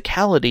the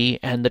physicality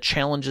and the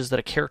challenges that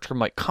a character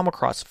might come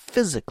across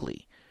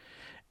physically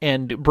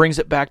and brings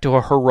it back to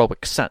a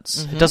heroic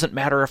sense. It doesn't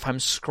matter if I'm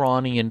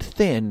scrawny and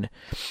thin.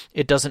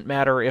 It doesn't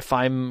matter if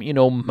I'm,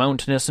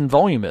 mountainous and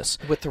voluminous.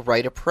 With the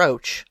right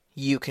approach,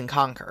 you can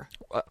conquer.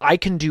 I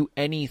can do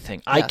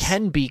anything. Yes. I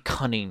can be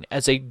cunning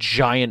as a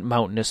giant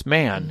mountainous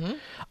man.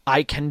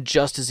 I can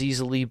just as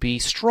easily be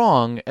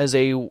strong as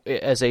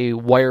a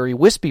wiry,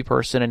 wispy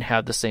person and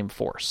have the same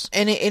force.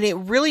 And it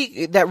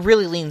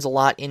really leans a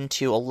lot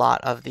into a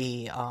lot of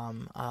the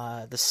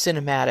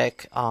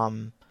cinematic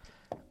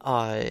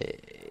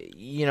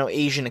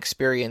Asian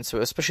experience,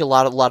 especially a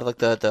lot of like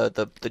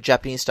the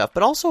Japanese stuff,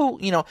 but also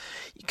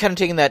kind of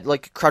taking that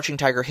like Crouching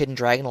Tiger, Hidden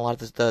Dragon, a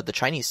lot of the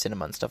Chinese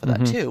cinema and stuff like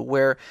that too,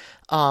 where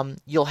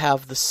you'll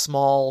have the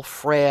small,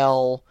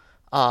 frail,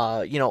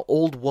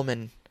 old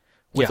woman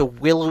with a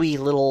willowy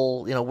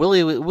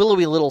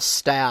little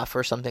staff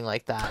or something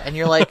like that, and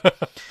you're like,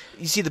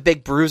 you see the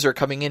big bruiser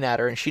coming in at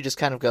her, and she just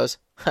kind of goes,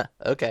 huh,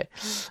 okay.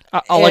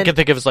 All I can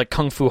think of is like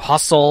Kung Fu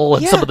Hustle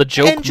and some of the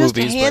joke and just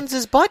movies. Hands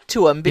his butt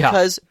to him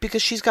because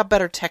she's got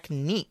better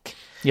technique.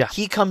 Yeah,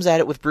 he comes at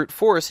it with brute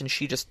force, and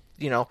she just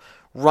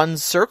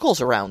runs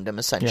circles around him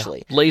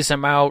essentially, lays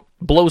him out,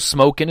 blows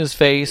smoke in his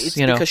face. It's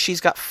because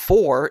she's got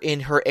 4 in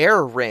her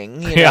air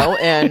ring,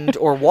 and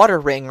or water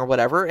ring or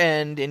whatever,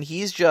 and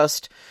he's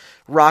just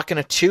rocking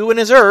a 2 in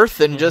his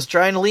earth and just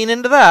trying to lean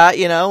into that,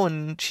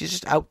 and she's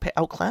just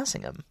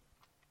outclassing him.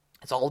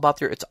 It's all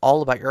about your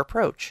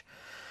approach.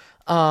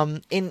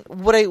 It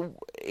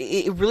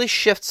really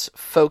shifts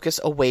focus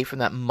away from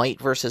that might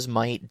versus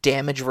might,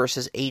 damage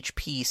versus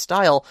HP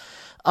style,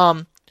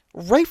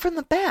 right from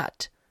the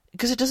bat,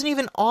 because it doesn't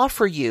even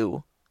offer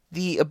you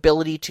the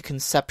ability to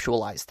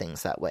conceptualize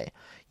things that way.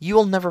 You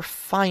will never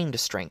find a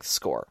strength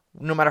score,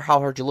 no matter how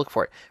hard you look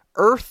for it.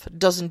 Earth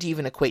doesn't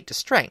even equate to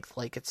strength.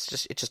 Like, it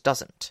just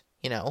doesn't,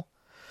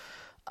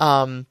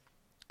 And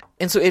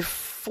so it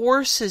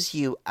forces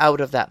you out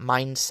of that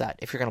mindset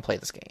if you're going to play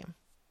this game.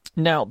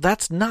 Now,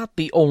 that's not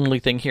the only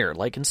thing here.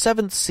 Like, in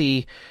 7th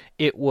Sea,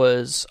 it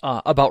was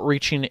about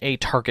reaching a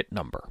target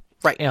number.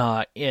 Right.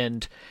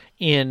 And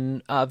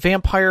in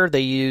Vampire, they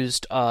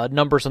used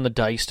numbers on the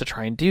dice to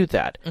try and do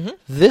that. Mm-hmm.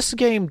 This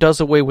game does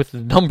away with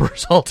the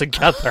numbers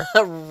altogether.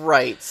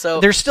 Right.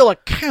 So there's still a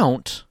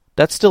count.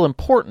 That's still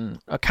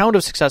important. A count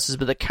of successes,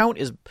 but the count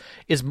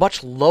is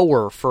much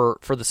lower for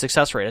the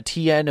success rate. A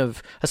TN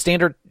of a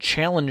standard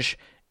challenge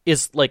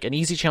is like an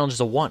easy challenge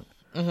is a 1.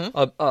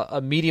 Mm-hmm. A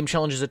medium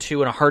challenge is a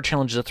 2, and a hard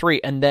challenge is a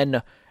 3. And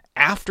then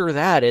after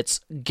that, it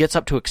gets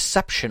up to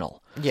exceptional.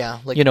 Yeah,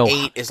 like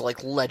 8 is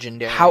like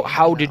legendary.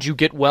 How did you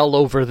get well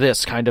over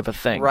this kind of a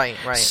thing? Right.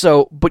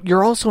 So, but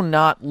you're also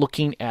not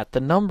looking at the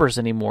numbers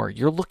anymore.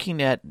 You're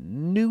looking at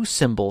new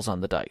symbols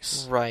on the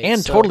dice. Right.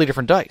 And totally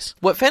different dice.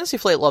 What Fantasy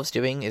Flight loves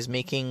doing is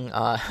making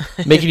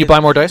you buy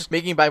more dice?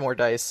 Making you buy more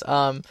dice.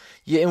 And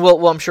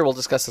I'm sure we'll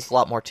discuss this a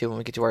lot more too when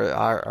we get to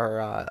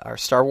our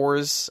Star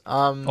Wars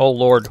oh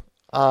Lord.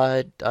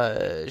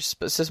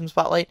 System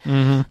Spotlight.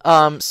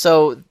 Mm-hmm.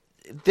 So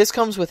this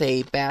comes with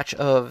a batch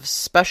of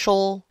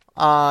special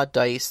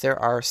dice. There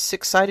are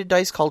 6-sided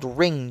dice called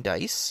ring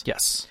dice.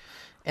 Yes.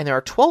 And there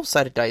are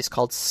 12-sided dice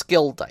called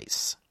skill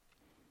dice.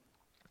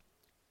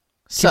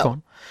 Keep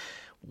going.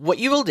 What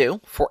you will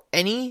do for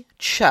any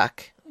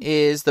check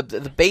is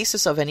the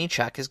basis of any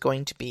check is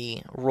going to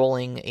be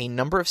rolling a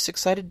number of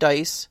 6-sided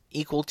dice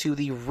equal to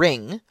the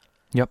ring.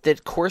 Yep.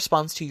 That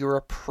corresponds to your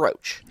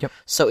approach. Yep.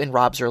 So in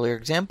Rob's earlier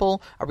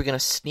example, are we going to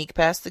sneak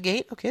past the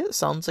gate? Okay, that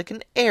sounds like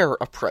an air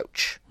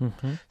approach.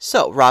 Mm-hmm.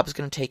 So Rob's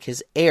going to take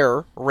his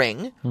air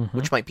ring, mm-hmm.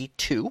 which might be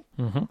 2.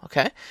 Mm-hmm.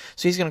 Okay,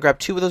 so he's going to grab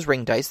 2 of those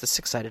ring dice, the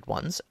 6-sided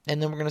ones, and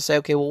then we're going to say,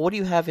 okay, well, what do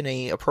you have in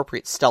a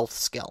appropriate stealth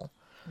skill?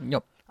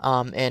 Yep.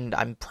 And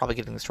I'm probably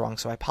getting this wrong,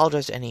 so I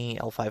apologize to any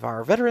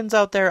L5R veterans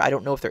out there. I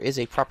don't know if there is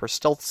a proper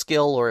stealth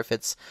skill or if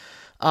it's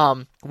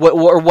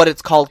what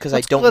it's called, because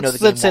I don't know the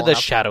game Let's say well the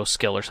enough. shadow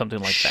skill or something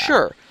like that.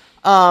 Sure.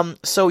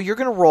 So you're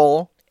going to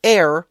roll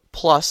air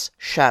plus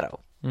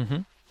shadow. Mm-hmm.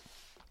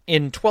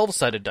 In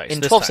 12-sided dice.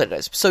 In 12-sided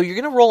dice. So you're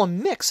going to roll a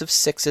mix of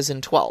 6s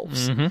and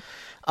 12s.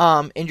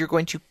 Mm-hmm. And you're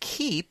going to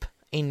keep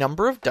a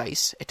number of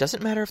dice. It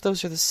doesn't matter if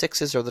those are the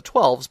 6s or the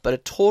 12s, but a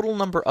total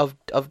number of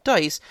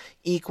dice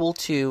equal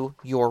to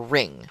your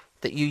ring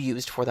that you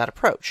used for that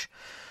approach.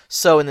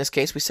 So in this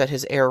case, we said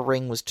his air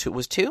ring was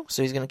 2,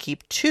 so he's going to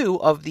keep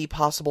 2 of the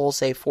possible,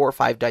 say, 4 or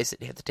 5 dice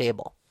that hit the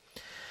table.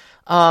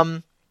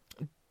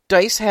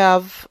 Dice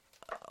have,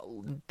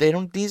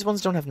 these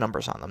ones don't have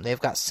numbers on them. They've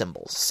got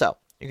symbols. So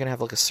you're going to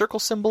have like a circle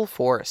symbol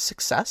for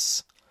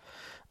success.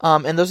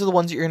 And those are the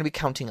ones that you're going to be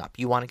counting up.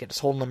 You want to get a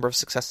whole number of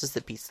successes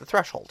that beats the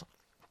threshold.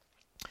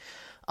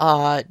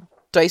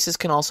 Dices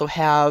can also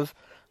have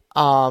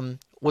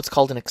what's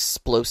called an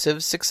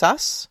explosive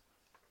success,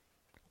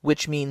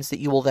 which means that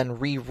you will then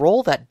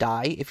re-roll that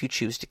die if you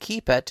choose to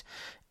keep it,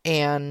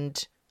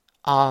 and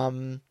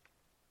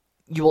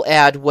you will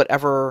add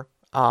whatever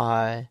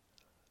comes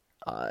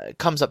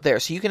up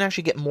there. So you can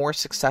actually get more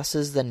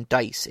successes than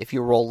dice if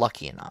you roll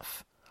lucky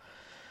enough.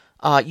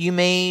 You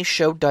may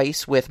show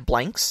dice with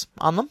blanks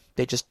on them.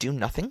 They just do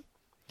nothing.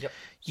 Yep.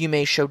 You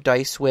may show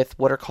dice with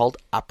what are called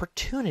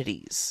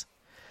opportunities.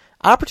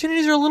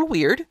 Opportunities are a little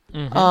weird.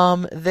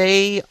 Mm-hmm.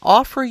 They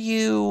offer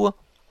you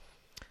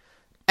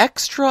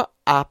extra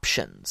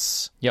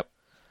options. Yep.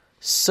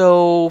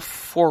 So,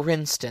 for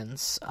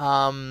instance,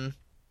 I'm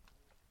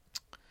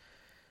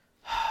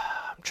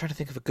trying to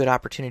think of a good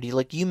opportunity.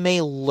 Like, you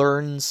may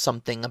learn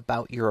something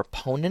about your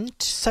opponent.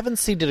 7th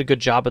Sea did a good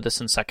job of this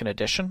in 2nd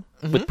edition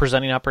with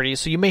presenting opportunities.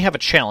 So you may have a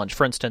challenge.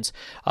 For instance,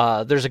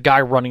 there's a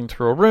guy running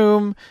through a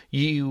room.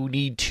 You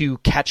need to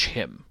catch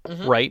him,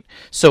 right?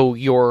 So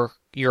your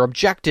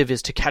objective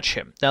is to catch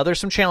him. Now, there's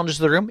some challenges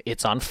in the room.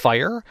 It's on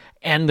fire,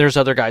 and there's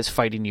other guys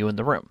fighting you in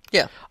the room.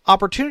 Yeah.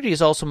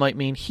 Opportunities also might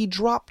mean he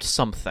dropped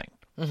something.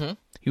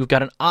 You've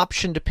got an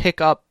option to pick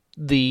up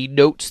the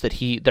notes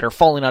that are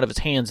falling out of his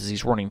hands as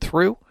he's running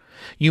through.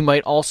 You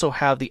might also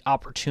have the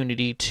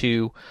opportunity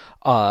to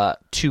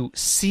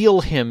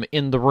seal him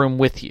in the room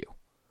with you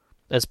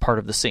as part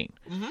of the scene.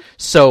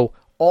 So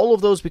all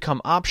of those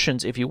become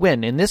options if you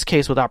win. In this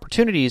case, with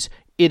opportunities,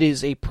 it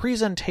is a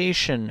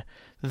presentation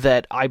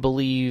that I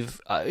believe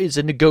is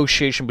a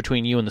negotiation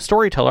between you and the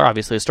storyteller.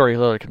 Obviously, a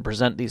storyteller can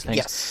present these things.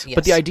 Yes.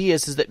 But the idea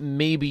is that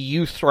maybe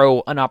you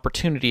throw an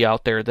opportunity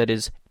out there that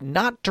is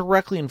not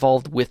directly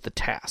involved with the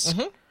task.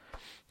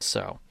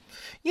 So,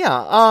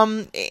 yeah,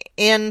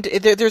 and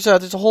there's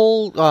a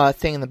whole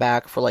thing in the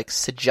back for like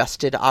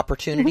suggested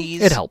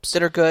opportunities. It helps.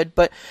 That are good,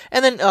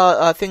 and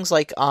then things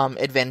like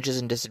advantages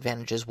and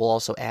disadvantages will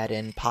also add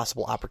in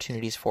possible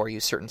opportunities for you.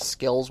 Certain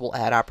skills will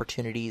add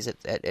opportunities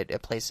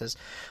at places.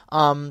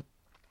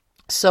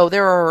 So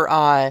there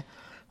are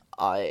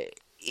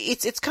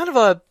it's kind of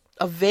a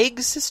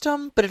vague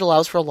system, but it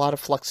allows for a lot of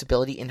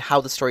flexibility in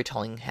how the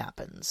storytelling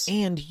happens.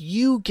 And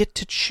you get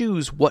to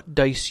choose what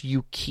dice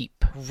you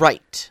keep.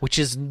 Right. Which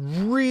is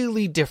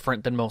really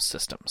different than most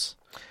systems.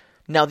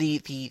 Now,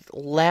 the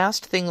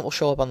last thing that will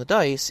show up on the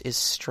dice is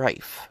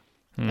strife.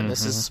 And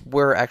this is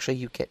where actually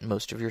you get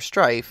most of your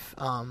strife,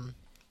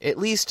 at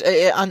least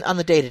on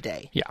the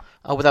day-to-day. Yeah.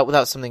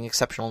 Without something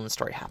exceptional in the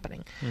story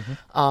happening.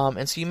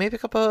 And so you may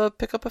pick up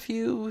a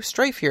few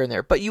strife here and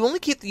there, but you only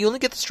get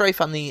the strife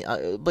on the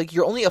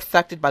you're only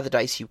affected by the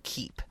dice you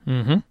keep.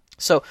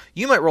 So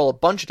you might roll a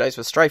bunch of dice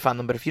with strife on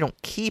them, but if you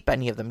don't keep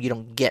any of them, you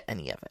don't get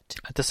any of it.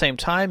 At the same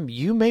time,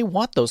 you may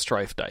want those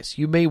strife dice.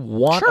 You may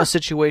want a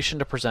situation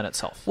to present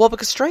itself. Well,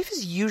 because strife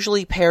is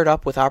usually paired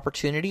up with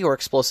opportunity or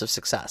explosive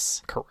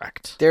success.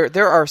 Correct.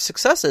 There are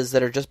successes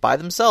that are just by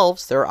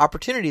themselves. There are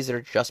opportunities that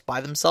are just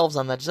by themselves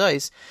on that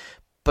dice.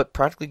 But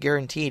practically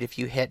guaranteed, if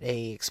you hit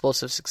a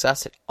explosive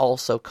success, it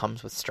also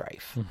comes with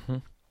strife.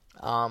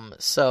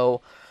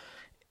 So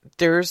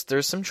there's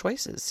some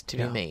choices to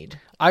be made.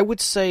 I would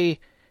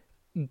say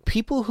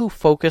people who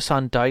focus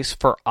on dice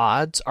for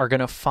odds are going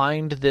to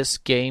find this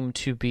game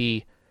to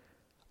be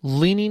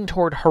leaning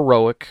toward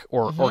heroic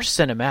or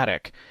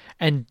cinematic,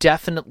 and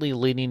definitely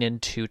leaning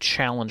into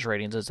challenge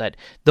ratings. Is that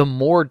the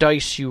more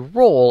dice you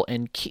roll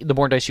and the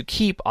more dice you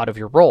keep out of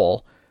your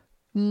roll,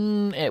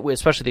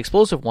 especially the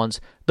explosive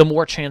ones, the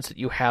more chance that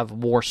you have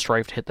more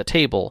strife to hit the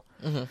table.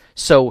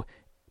 So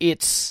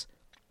it's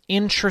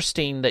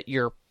interesting that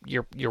you're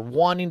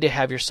wanting to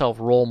have yourself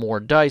roll more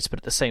dice, but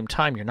at the same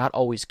time, you're not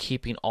always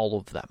keeping all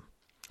of them.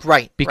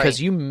 Right.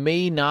 Because you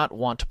may not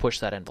want to push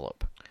that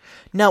envelope.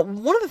 Now,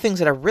 one of the things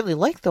that I really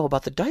like, though,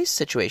 about the dice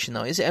situation,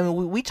 though, is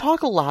we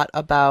talk a lot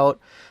about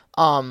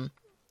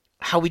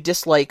how we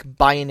dislike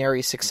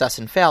binary success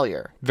and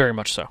failure. Very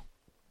much so.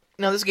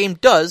 Now, this game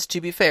does,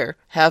 to be fair,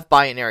 have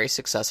binary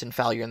success and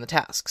failure in the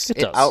tasks.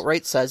 It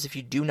outright says if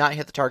you do not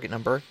hit the target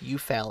number, you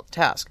fail at the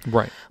task.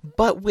 Right.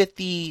 But with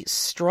the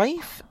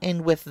strife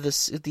and with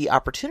the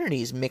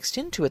opportunities mixed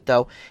into it,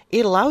 though,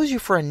 it allows you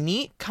for a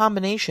neat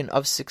combination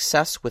of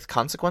success with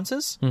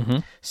consequences,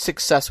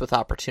 success with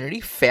opportunity,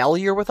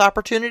 failure with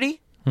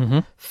opportunity,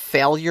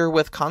 failure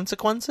with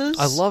consequences.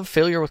 I love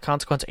failure with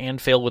consequence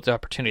and fail with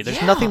opportunity.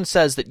 There's nothing that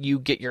says that you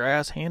get your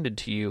ass handed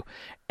to you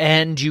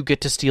and you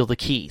get to steal the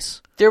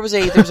keys. There's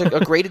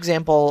a great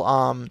example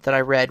that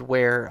I read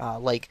where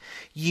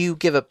you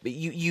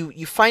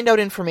find out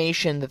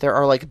information that there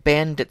are like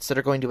bandits that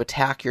are going to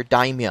attack your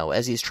daimyo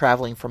as he's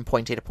traveling from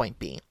point A to point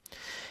B,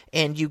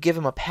 and you give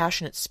him a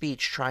passionate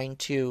speech trying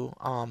to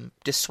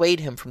dissuade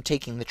him from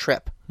taking the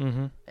trip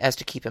as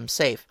to keep him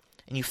safe,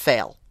 and you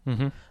fail.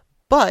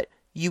 But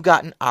you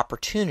got an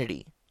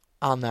opportunity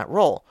on that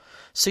roll,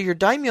 so your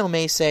daimyo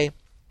may say,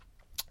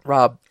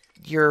 "Rob,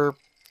 your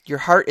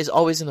heart is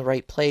always in the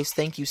right place.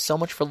 Thank you so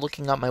much for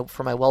looking out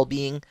for my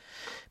well-being.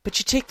 But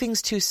you take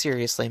things too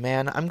seriously,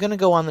 man. I'm going to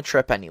go on the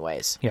trip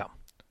anyways. Yeah.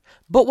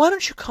 But why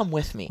don't you come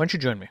with me? Why don't you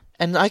join me?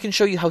 And I can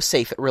show you how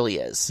safe it really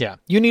is. Yeah.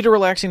 You need a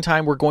relaxing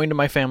time. We're going to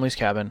my family's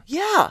cabin.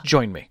 Yeah.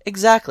 Join me.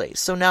 Exactly.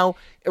 So now,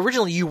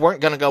 originally you weren't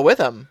going to go with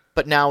him,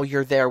 but now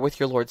you're there with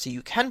your lord so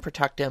you can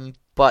protect him,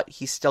 but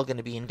he's still going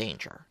to be in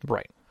danger.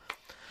 Right.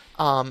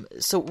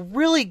 So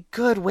really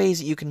good ways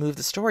that you can move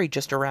the story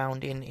just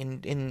around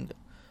in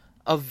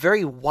a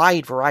very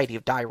wide variety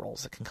of die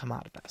rolls that can come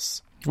out of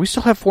this. We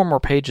still have 4 more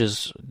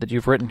pages that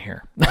you've written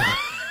here.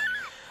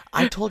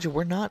 I told you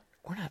we're not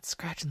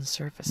scratching the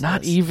surface.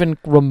 Not even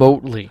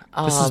remotely.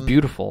 This is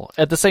beautiful.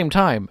 At the same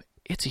time,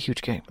 it's a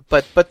huge game.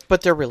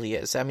 But there really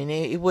is. I mean,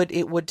 it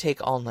would take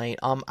all night.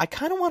 I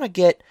kind of want to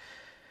get.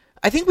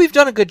 I think we've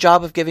done a good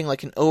job of giving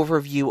like an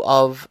overview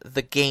of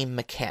the game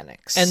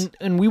mechanics.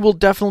 And we will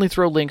definitely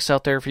throw links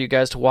out there for you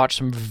guys to watch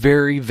some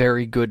very,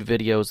 very good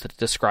videos that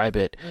describe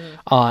it,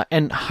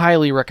 and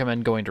highly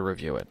recommend going to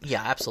review it.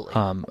 Yeah,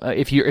 absolutely.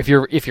 If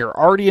you're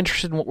already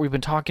interested in what we've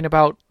been talking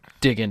about,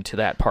 dig into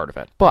that part of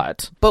it.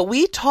 But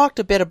we talked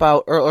a bit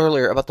about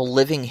earlier about the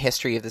living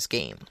history of this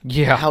game.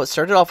 Yeah. How it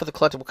started off with a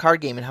collectible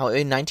card game and how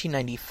in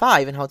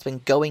 1995 and how it's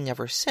been going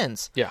ever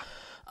since. Yeah.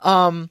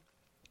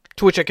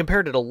 To which I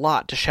compared it a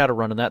lot to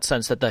Shadowrun in that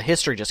sense that the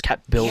history just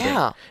kept building.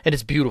 Yeah. And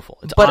it's beautiful.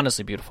 It's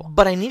honestly beautiful.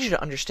 But I need you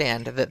to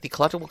understand that the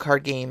collectible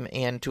card game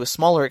and to a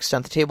smaller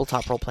extent the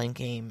tabletop role-playing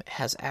game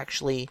has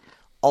actually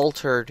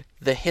altered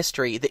the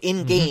history, the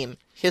in-game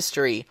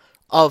history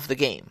of the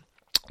game.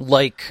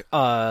 Like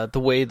the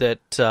way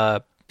that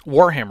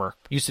Warhammer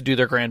used to do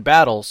their grand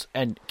battles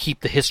and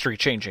keep the history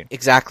changing.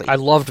 Exactly. I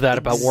loved that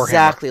about Warhammer.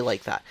 Exactly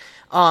like that.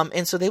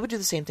 And so they would do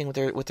the same thing with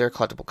their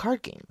collectible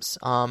card games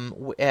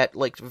at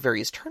like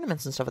various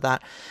tournaments and stuff like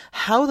that.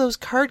 How those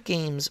card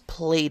games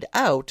played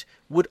out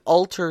would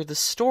alter the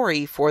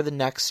story for the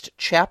next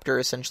chapter,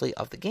 essentially,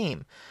 of the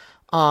game.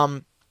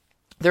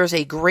 There's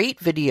a great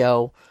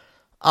video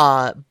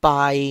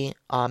by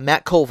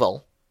Matt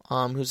Colville,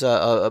 who's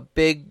a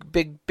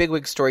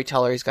bigwig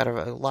storyteller. He's got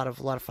a lot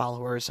of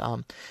followers.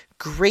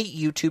 Great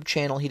YouTube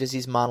channel. He does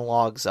these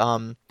monologues.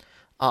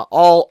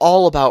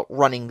 All about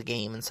running the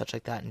game and such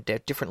like that, and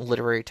different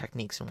literary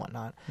techniques and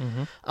whatnot.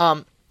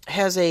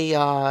 Has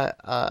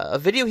a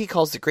video he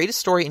calls "The Greatest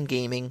Story in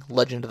Gaming: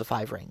 Legend of the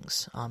Five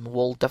Rings."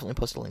 We'll definitely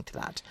post a link to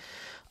that,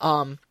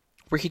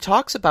 where he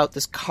talks about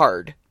this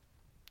card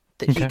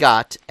that he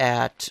got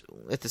at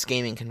this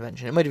gaming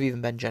convention. It might have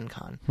even been Gen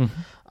Con.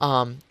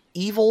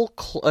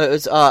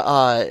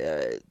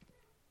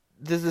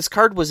 This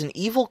card was an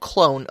evil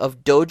clone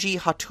of Doji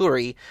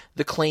Hattori,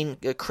 the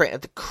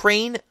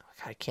Crane.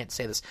 I can't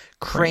say this.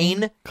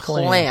 Crane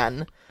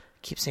Clan. I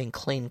keep saying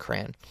Clane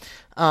Cran.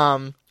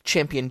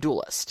 Champion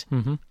duelist.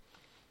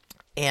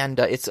 And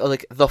it's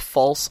like the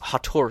false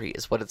Hattori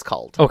is what it's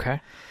called.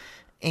 Okay.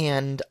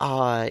 And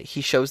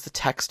he shows the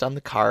text on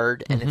the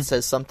card, and it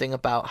says something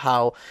about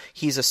how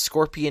he's a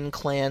Scorpion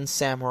Clan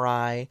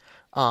samurai,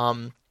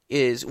 can't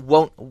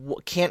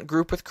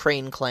group with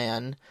Crane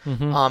Clan,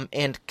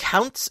 and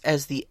counts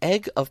as the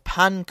egg of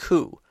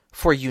Panku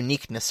for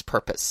uniqueness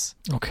purpose.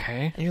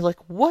 Okay. And you're like,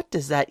 what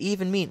does that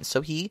even mean? So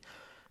he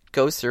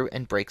goes through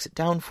and breaks it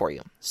down for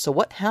you. So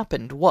what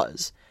happened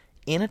was,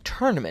 in a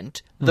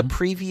tournament the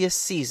previous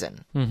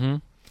season,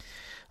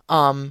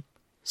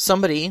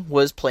 somebody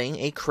was playing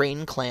a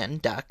Crane Clan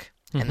deck,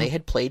 and they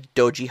had played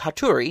Doji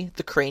Hattori,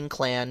 the Crane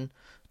Clan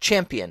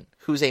champion,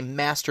 who's a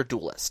master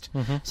duelist.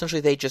 Essentially,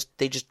 they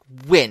just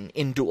win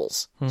in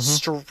duels.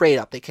 Straight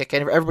up. They kick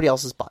everybody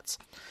else's butts.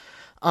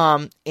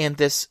 And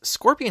this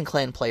Scorpion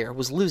Clan player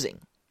was losing.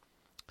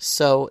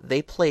 So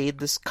they played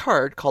this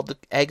card called the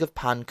Egg of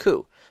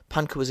Panku.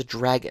 Panku is a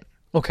dragon.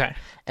 Okay.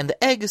 And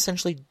the egg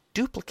essentially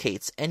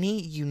duplicates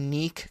any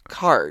unique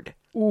card.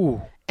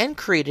 Ooh. And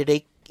created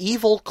a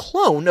evil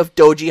clone of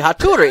Doji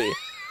Hattori.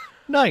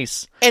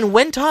 Nice. And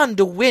went on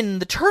to win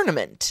the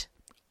tournament.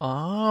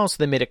 Oh, so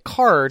they made a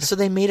card. So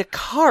they made a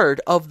card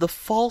of the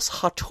false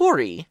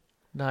Hattori.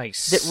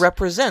 Nice. That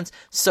represents.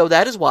 So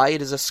that is why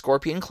it is a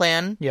Scorpion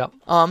Clan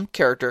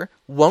character,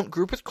 won't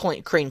group with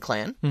Crane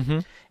Clan,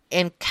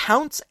 and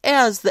counts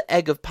as the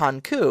Egg of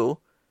Panku,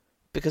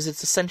 because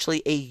it's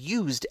essentially a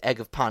used Egg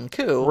of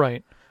Panku.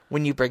 Right.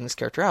 When you bring this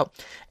character out.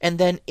 And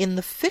then in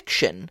the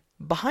fiction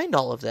behind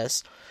all of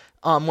this,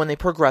 when they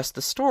progress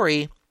the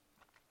story,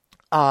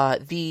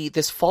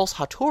 this false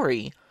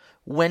Hattori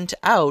went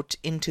out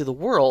into the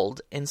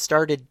world and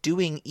started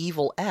doing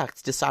evil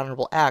acts,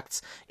 dishonorable acts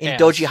in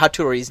Doji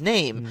Hattori's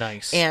name.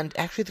 Nice. And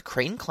actually the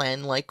Crane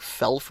Clan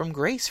fell from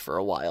grace for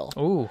a while.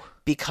 Ooh.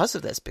 Because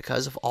of this,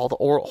 because of all the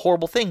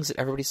horrible things that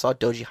everybody saw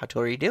Doji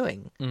Hattori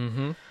doing.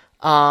 And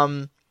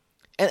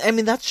I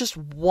mean, that's just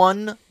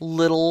one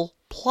little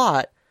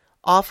plot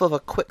off of a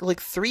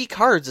quick, 3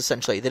 cards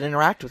essentially that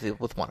interact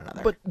with one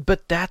another.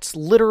 But that's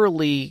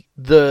literally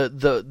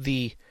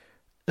the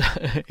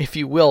if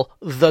you will,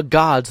 the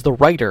gods, the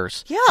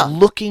writers,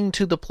 looking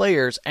to the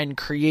players and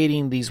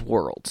creating these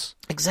worlds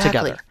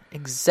together.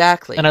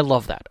 Exactly. And I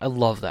love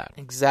that.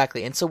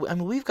 Exactly. And so, I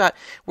mean,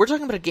 we're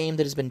talking about a game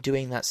that has been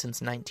doing that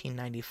since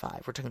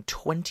 1995. We're talking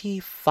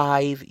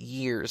 25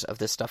 years of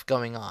this stuff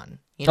going on.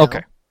 You know?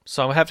 Okay.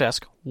 So I have to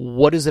ask,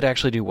 what does it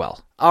actually do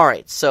well? All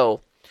right.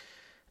 So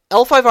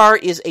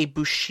L5R is a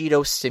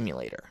Bushido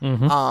simulator.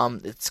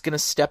 It's going to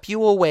step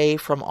you away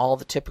from all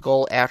the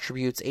typical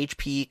attributes,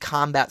 HP,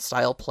 combat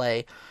style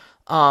play,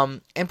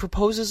 and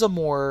proposes a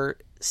more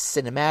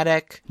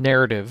cinematic,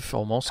 narrative,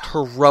 almost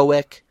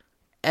heroic,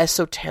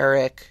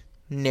 esoteric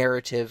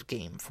narrative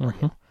game for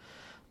you.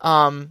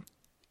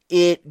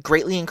 It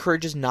greatly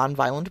encourages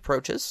nonviolent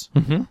approaches.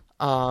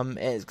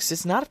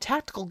 It's not a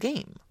tactical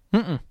game.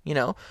 You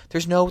know,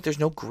 there's no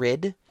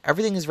grid.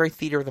 Everything is very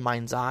theater of the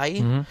mind's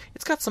eye.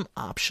 It's got some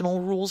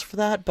optional rules for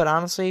that, but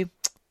honestly,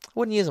 I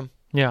wouldn't use them.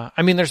 Yeah,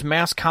 I mean, there's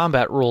mass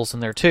combat rules in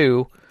there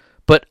too,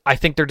 but I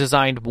think they're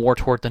designed more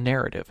toward the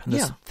narrative and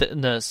Yeah.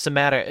 the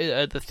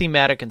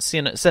thematic and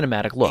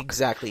cinematic look.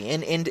 Exactly,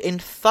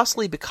 and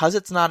thusly, because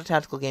it's not a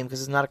tactical game, because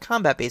it's not a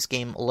combat-based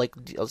game like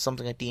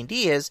something like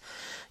D&D is,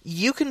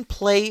 you can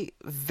play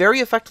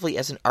very effectively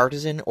as an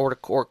artisan or a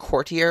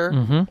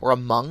courtier or a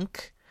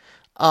monk,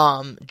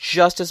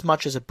 just as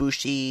much as a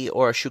bushi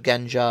or a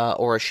shugenja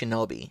or a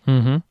shinobi.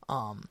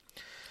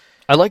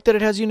 I like that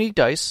it has unique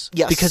dice.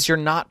 Yes. Because you're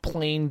not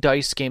playing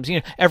dice games. You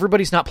know,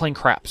 everybody's not playing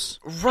craps.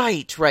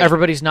 Right.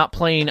 Everybody's not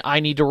playing, I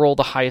need to roll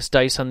the highest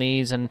dice on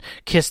these and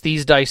kiss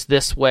these dice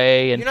this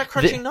way. And you're not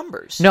crunching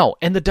numbers. No,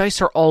 and the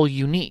dice are all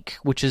unique,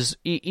 which is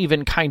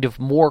even kind of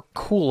more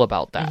cool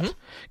about that.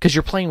 Because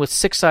you're playing with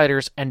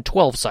 6-siders and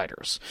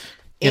 12-siders.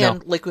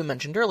 And, like we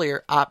mentioned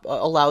earlier,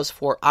 allows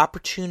for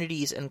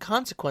opportunities and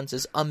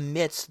consequences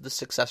amidst the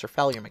success or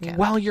failure mechanic.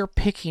 While you're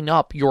picking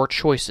up your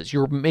choices,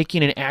 you're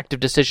making an active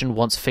decision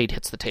once fate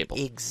hits the table.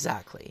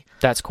 Exactly.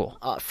 That's cool.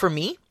 For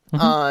me,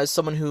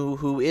 someone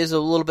who is a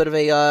little bit of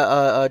a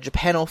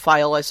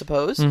Japanophile, I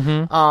suppose,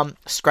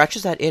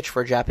 scratches that itch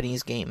for a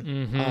Japanese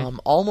game.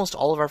 Almost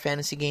all of our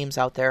fantasy games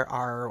out there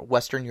are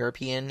Western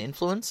European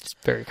influenced. It's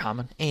very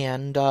common.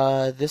 And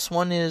this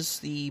one is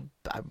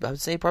I would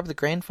say probably the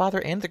grandfather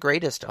and the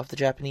greatest of the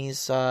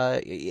Japanese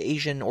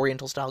Asian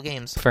Oriental style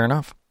games. Fair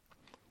enough.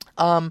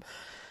 And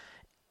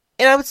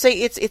I would say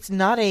it's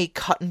not a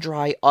cut and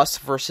dry us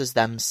versus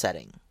them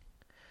setting.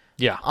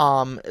 Yeah.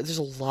 There's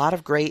a lot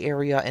of gray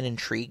area and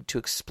intrigue to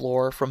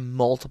explore from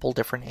multiple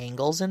different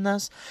angles in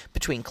this,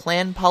 between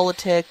clan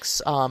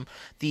politics,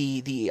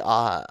 the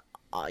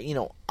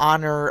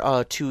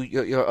honor to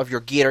your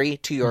giri,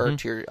 to your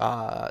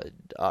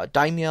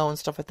daimyo and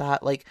stuff like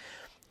that. Like,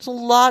 there's a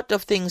lot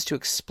of things to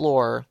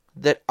explore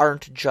that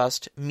aren't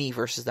just me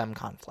versus them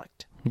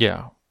conflict.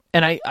 Yeah.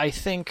 And I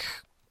think,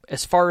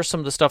 as far as some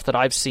of the stuff that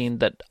I've seen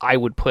that I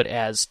would put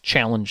as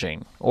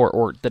challenging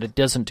or that it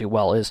doesn't do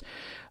well is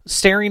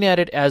staring at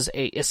it as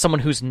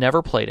someone who's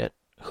never played it,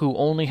 who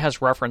only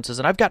has references,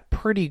 and I've got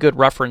pretty good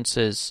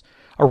references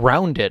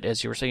around it,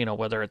 as you were saying,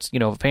 whether it's,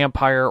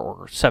 Vampire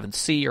or 7th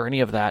Sea or any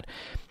of that,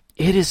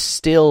 it is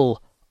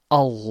still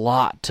a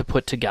lot to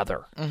put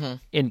together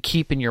and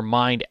keep in your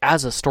mind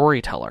as a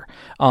storyteller.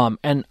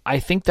 And I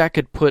think that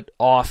could put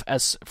off,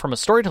 as from a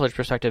storyteller's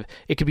perspective,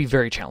 it could be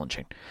very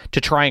challenging to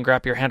try and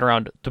wrap your hand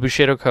around the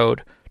Bushido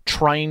Code,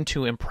 trying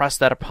to impress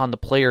that upon the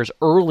players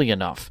early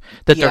enough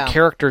that their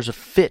characters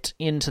fit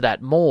into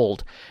that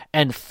mold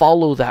and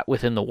follow that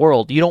within the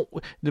world.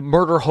 The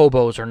murder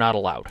hobos are not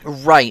allowed.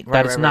 Right.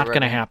 That is not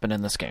going to happen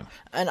in this game.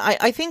 And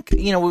I think,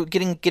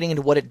 getting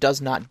into what it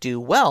does not do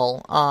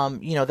well,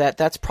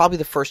 that's probably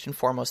the first and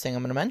foremost thing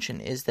I'm going to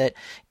mention, is that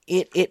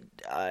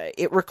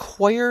it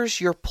requires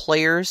your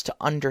players to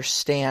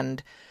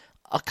understand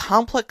a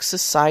complex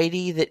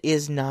society that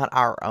is not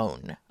our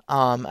own.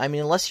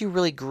 Unless you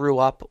really grew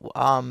up,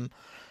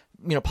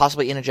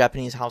 possibly in a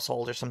Japanese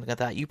household or something like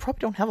that, you probably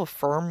don't have a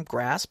firm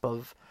grasp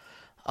of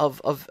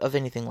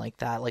anything like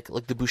that, like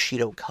the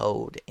Bushido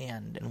Code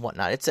and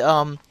whatnot. It's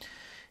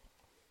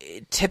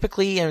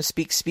typically,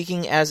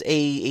 speaking as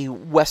a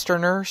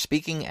Westerner,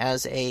 speaking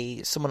as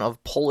someone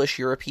of Polish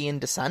European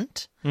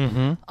descent,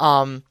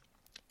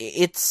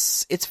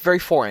 it's very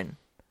foreign.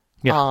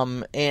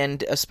 Yeah.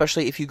 And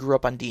especially if you grew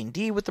up on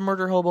D&D with the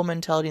murder hobo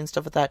mentality and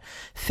stuff like that,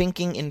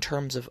 thinking in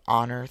terms of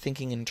honor,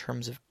 thinking in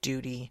terms of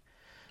duty,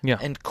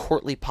 and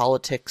courtly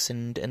politics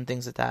and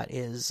things like that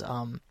is,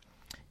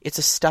 it's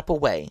a step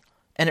away.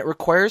 And it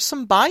requires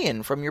some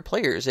buy-in from your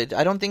players. I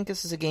don't think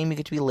this is a game you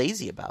get to be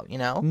lazy about,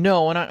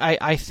 No, and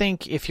I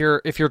think if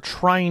you're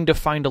trying to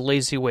find a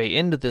lazy way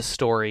into this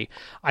story,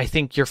 I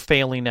think you're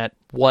failing at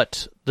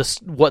what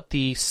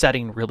the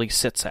setting really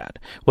sits at,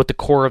 what the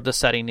core of the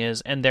setting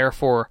is, and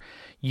therefore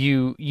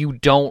you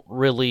don't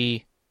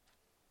really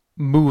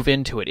move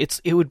into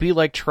it. It would be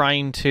like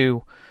trying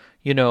to,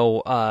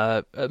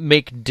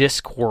 make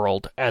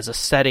Discworld as a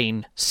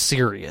setting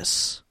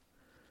serious.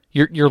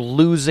 You're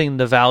losing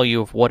the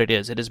value of what it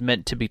is. It is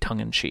meant to be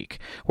tongue-in-cheek.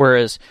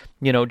 Whereas,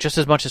 just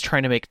as much as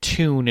trying to make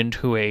Toon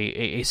into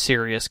a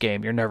serious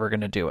game, you're never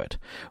going to do it.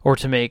 Or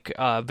to make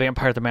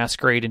Vampire the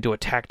Masquerade into a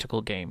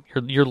tactical game.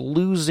 You're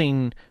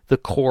losing the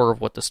core of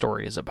what the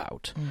story is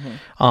about.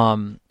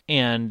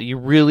 And you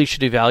really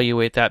should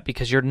evaluate that,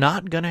 because you're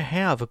not going to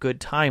have a good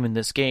time in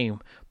this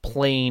game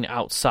playing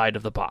outside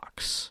of the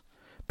box.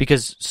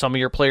 Because some of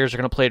your players are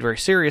going to play it very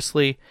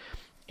seriously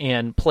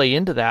and play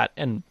into that,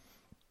 and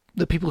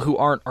the people who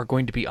aren't are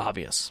going to be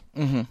obvious.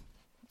 And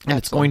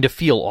it's going to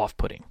feel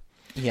off-putting.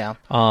 Yeah.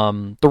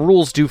 The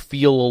rules do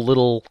feel a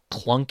little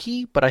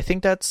clunky, but I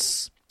think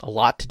that's a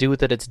lot to do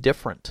with it. It's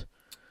different.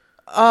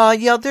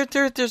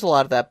 There's a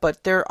lot of that,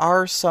 but there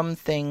are some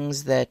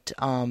things that,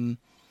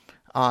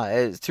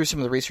 through some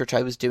of the research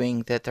I was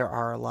doing, that there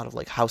are a lot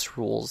of house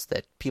rules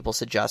that people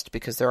suggest,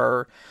 because there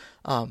are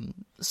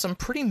some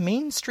pretty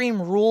mainstream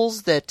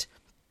rules that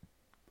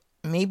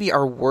maybe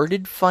are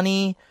worded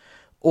funny,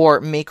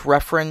 or make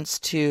reference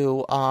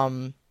to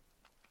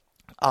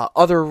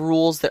other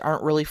rules that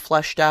aren't really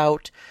fleshed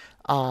out.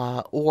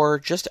 or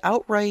just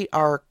outright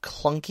are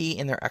clunky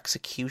in their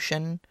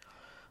execution.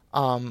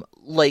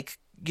 Like,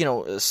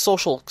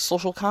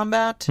 social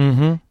combat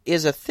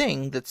is a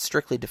thing that's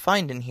strictly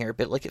defined in here,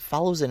 but like it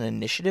follows an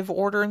initiative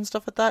order and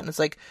stuff like that. And it's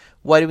like,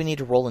 why do we need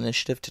to roll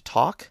initiative to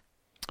talk?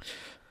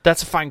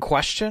 That's a fine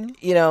question.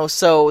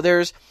 So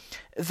there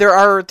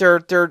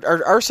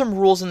are some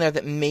rules in there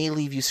that may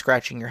leave you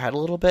scratching your head a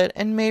little bit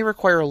and may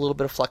require a little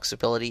bit of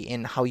flexibility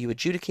in how you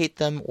adjudicate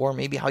them or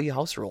maybe how you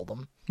house roll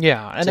them.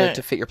 Yeah, and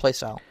to fit your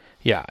playstyle.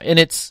 Yeah, and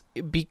it's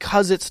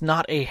because it's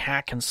not a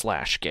hack and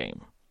slash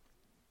game.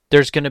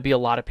 There's going to be a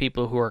lot of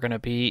people who are going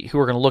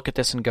to look at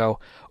this and go,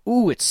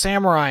 "Ooh, it's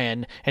samurai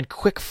and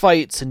quick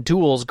fights and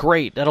duels,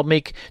 great. That'll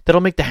make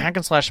the hack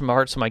and slash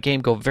parts of my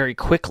game go very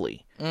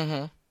quickly."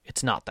 Mm-hmm.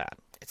 It's not that.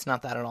 It's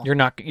not that at all. You're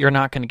not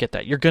going to get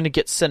that. You're going to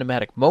get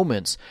cinematic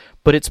moments,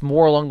 but it's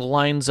more along the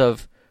lines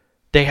of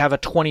they have a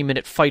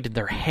 20-minute fight in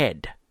their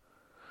head.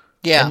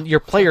 Yeah. And your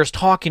player's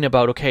talking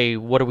about, okay,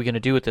 what are we going to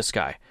do with this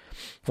guy?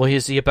 Well,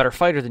 is he a better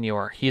fighter than you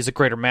are? He is a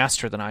greater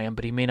master than I am,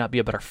 but he may not be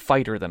a better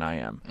fighter than I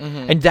am.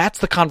 Mm-hmm. And that's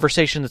the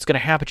conversation that's going to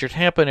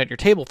happen at your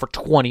table for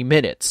 20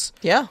 minutes.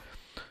 Yeah.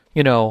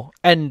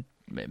 And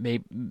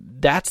maybe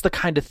that's the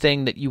kind of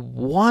thing that you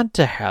want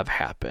to have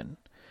happen.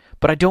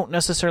 But I don't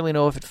necessarily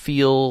know if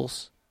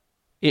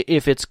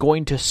it's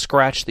going to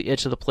scratch the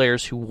itch of the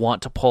players who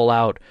want to pull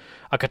out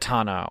a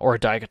katana or a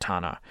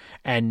daikatana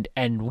and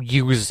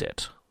use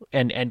it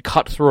and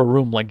cut through a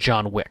room like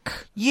John Wick.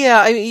 Yeah,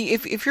 I mean,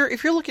 if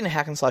you're looking to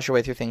hack and slash your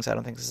way through things, I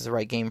don't think this is the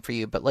right game for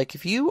you. But like,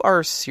 if you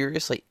are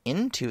seriously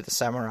into the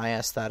samurai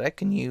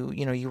aesthetic and you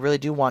really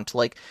do want to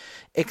like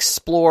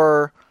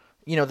explore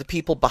the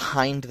people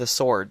behind the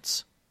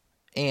swords.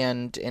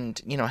 And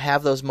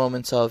have those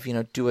moments of,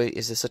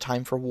 is this a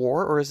time for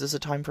war or is this a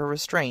time for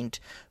restraint?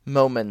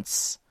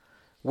 Moments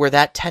where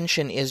that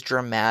tension is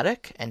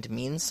dramatic and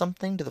means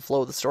something to the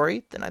flow of the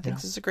story, then I think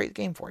this is a great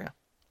game for you.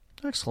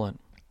 Excellent.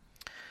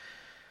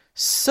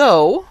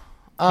 So,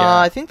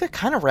 I think that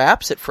kind of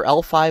wraps it for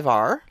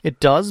L5R. It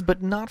does,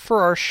 but not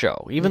for our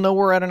show. Even though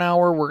we're at an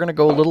hour, we're going to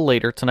go a little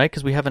later tonight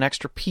because we have an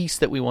extra piece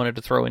that we wanted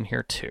to throw in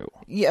here too.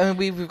 Yeah, I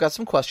mean, we've got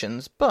some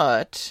questions,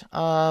 but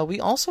we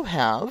also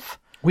have...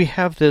 We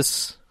have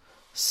this...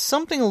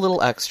 something a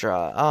little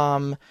extra.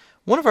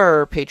 One of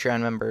our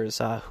Patreon members,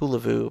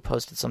 Hulavu,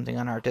 posted something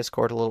on our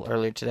Discord a little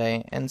earlier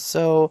today, and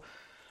so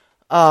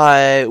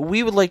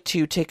we would like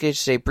to take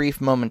just a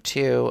brief moment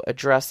to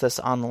address this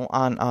on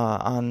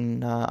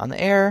the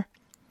air.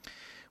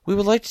 We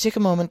would like to take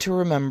a moment to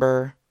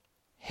remember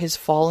his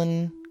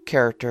fallen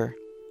character,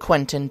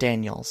 Quentin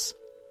Daniels.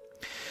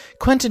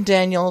 Quentin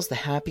Daniels, the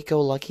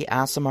happy-go-lucky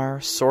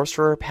Aasimar,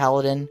 sorcerer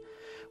paladin,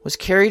 was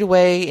carried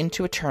away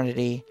into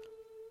eternity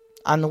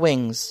on the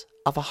wings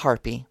of a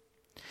harpy.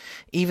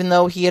 Even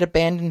though he had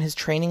abandoned his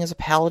training as a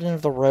paladin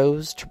of the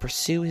Rose to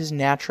pursue his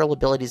natural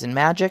abilities in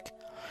magic,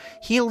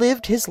 he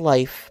lived his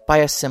life by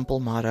a simple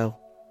motto: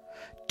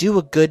 do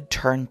a good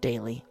turn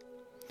daily.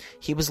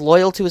 He was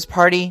loyal to his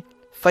party,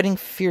 fighting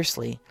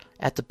fiercely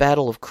at the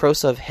Battle of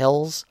Krosov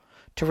Hills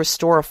to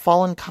restore a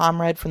fallen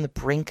comrade from the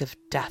brink of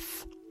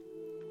death.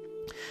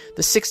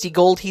 The 60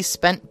 gold he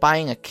spent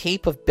buying a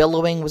cape of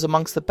billowing was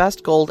amongst the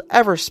best gold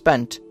ever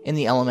spent in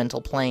the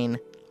elemental plane.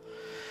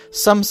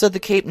 Some said the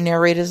cape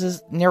narrated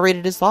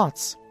his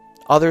thoughts.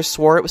 Others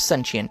swore it was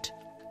sentient.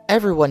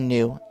 Everyone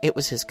knew it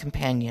was his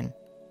companion.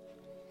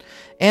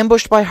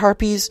 Ambushed by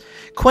harpies,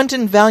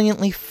 Quentin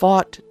valiantly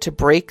fought to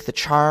break the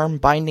charm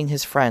binding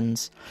his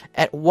friends.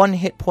 At one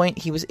hit point,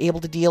 he was able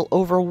to deal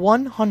over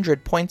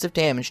 100 points of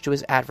damage to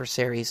his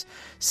adversaries,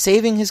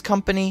 saving his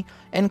company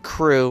and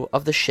crew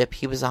of the ship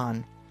he was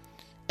on.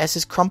 As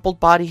his crumpled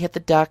body hit the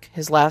deck,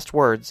 his last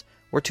words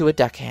were to a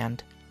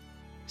deckhand: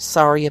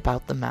 "Sorry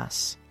about the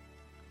mess."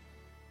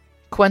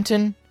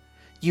 Quentin,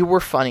 you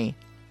were funny.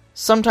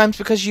 Sometimes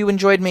because you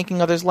enjoyed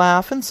making others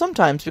laugh, and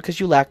sometimes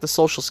because you lacked the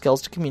social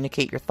skills to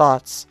communicate your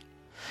thoughts.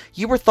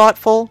 You were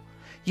thoughtful,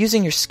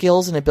 using your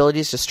skills and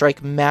abilities to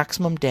strike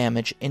maximum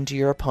damage into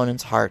your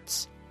opponent's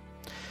hearts.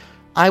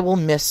 I will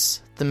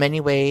miss the many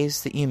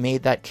ways that you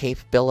made that cape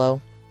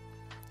billow.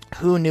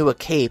 Who knew a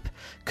cape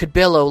could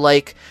billow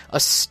like a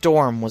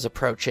storm was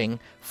approaching,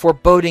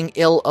 foreboding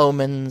ill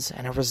omens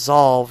and a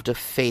resolve to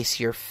face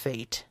your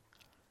fate?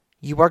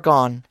 You are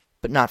gone,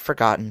 but not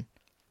forgotten.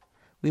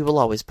 We will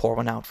always pour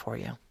one out for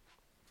you.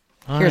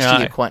 Here's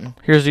to you, Quentin.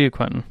 Here's to you,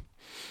 Quentin.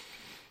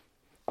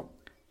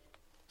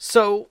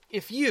 So,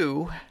 if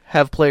you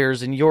have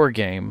players in your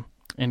game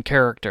and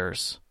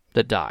characters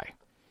that die,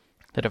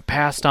 that have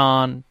passed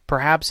on,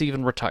 perhaps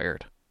even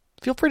retired,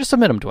 feel free to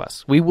submit them to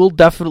us. We will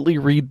definitely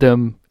read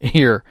them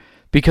here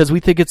because we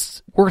think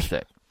it's worth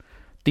it.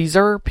 These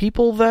are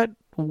people that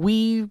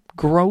we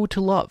grow to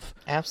love.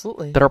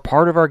 Absolutely. That are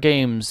part of our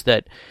games,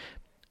 that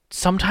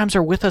sometimes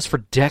are with us for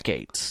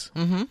decades.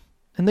 Mm-hmm.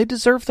 And they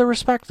deserve the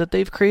respect that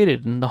they've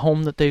created and the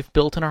home that they've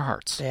built in our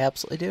hearts. They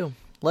absolutely do.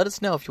 Let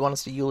us know if you want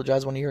us to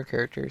eulogize one of your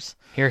characters.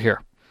 Hear,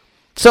 hear.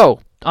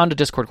 So, on to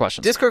Discord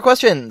questions. Discord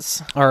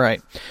questions. All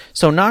right.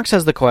 So, Nox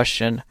has the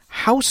question,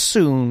 how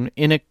soon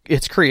in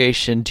its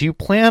creation do you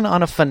plan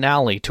on a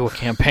finale to a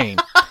campaign?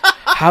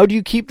 How do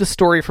you keep the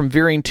story from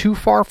veering too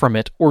far from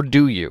it, or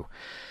do you?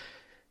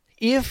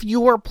 If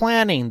you are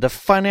planning the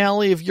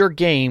finale of your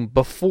game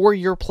before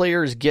your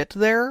players get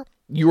there,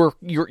 you're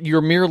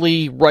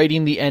merely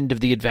writing the end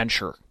of the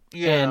adventure.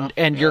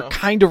 And you're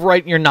kind of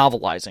writing, you're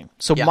novelizing.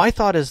 So my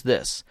thought is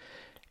this.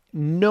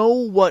 Know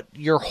what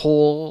your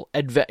whole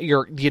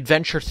the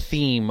adventure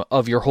theme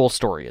of your whole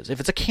story is. If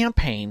it's a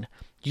campaign,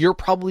 you're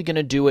probably going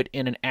to do it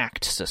in an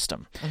act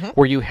system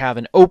where you have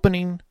an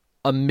opening,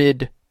 a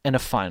mid, and a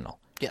final.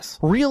 Yes.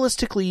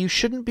 Realistically, you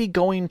shouldn't be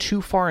going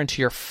too far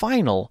into your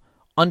final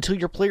until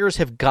your players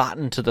have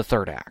gotten to the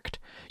third act.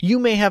 You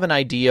may have an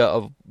idea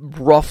of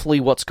roughly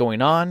what's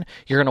going on.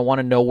 You're going to want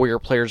to know where your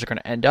players are going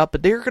to end up,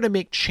 but they're going to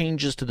make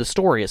changes to the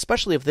story,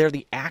 especially if they're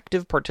the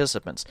active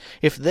participants.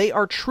 If they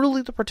are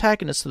truly the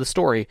protagonists of the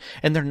story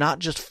and they're not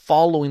just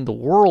following the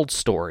world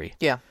story.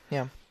 Yeah.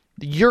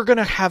 You're going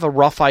to have a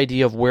rough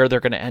idea of where they're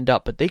going to end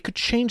up, but they could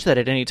change that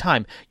at any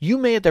time. You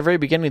may at the very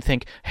beginning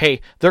think,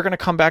 hey, they're going to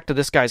come back to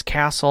this guy's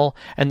castle,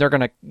 and they're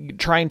going to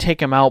try and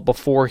take him out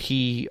before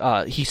he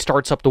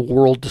starts up the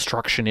world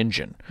destruction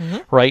engine,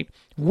 right?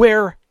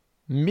 Where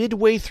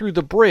midway through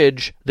the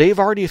bridge, they've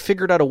already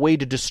figured out a way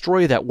to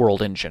destroy that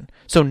world engine.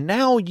 So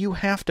now you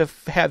have to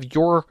have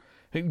your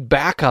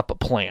backup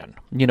plan,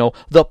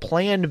 the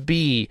plan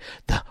B.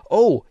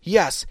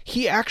 Yes,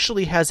 he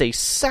actually has a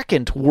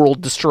second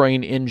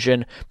world-destroying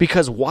engine,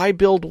 because why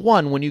build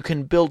one when you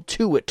can build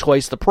two at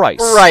twice the price?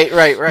 Right.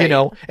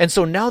 And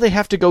so now they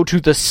have to go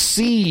to the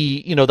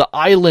sea, the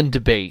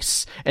island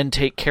base, and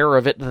take care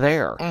of it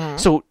there.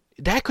 So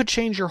that could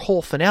change your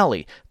whole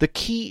finale. The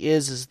key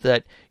is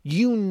that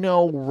you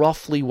know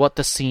roughly what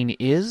the scene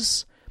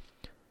is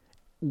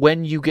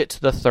when you get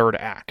to the third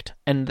act.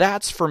 And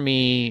that's, for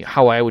me,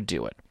 how I would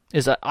do it,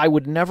 is that I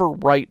would never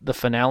write the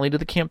finale to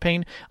the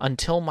campaign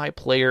until my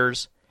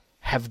players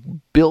have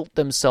built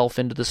themselves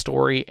into the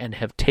story and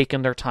have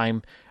taken their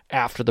time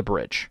after the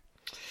bridge.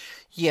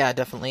 Yeah,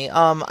 definitely.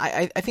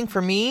 I think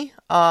for me,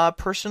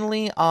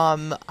 personally,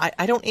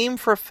 I don't aim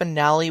for a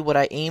finale. What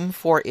I aim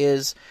for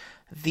is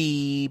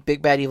the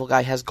big bad evil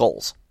guy has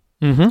goals.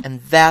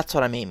 And that's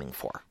what I'm aiming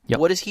for. Yep.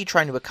 What is he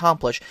trying to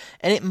accomplish?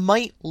 And it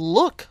might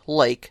look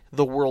like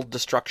the world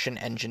destruction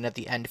engine at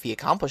the end if he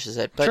accomplishes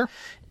it, but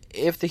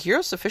if the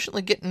heroes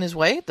sufficiently get in his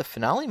way, the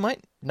finale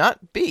might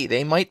not be.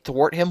 They might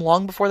thwart him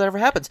long before that ever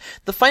happens.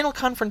 The final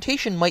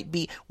confrontation might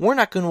be, we're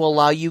not going to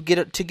allow you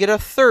to get a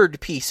third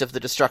piece of the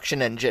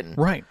destruction engine.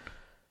 Right.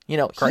 He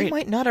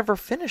might not ever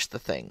finish the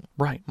thing.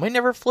 Right. Might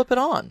never flip it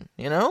on,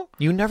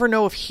 You never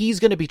know if he's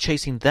going to be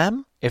chasing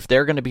them, if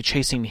they're going to be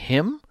chasing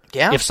him.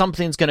 Yeah. If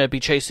something's going to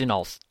be chasing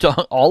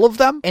all of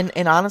them.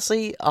 And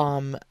honestly,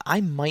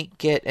 I might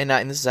get, and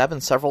this has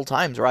happened several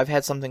times, where I've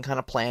had something kind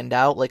of planned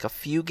out, like a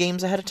few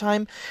games ahead of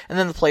time, and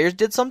then the players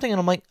did something, and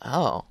I'm like,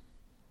 oh,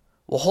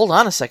 well, hold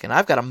on a second,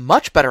 I've got a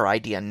much better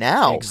idea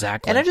now.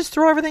 Exactly. And I just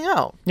throw everything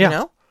out,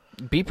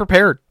 Be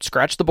prepared.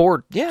 Scratch the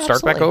board. Yeah,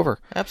 Start back over.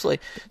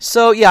 Absolutely.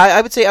 So, yeah,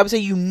 I would say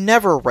you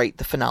never write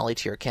the finale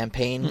to your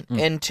campaign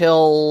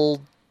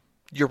until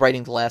you're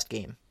writing the last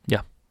game.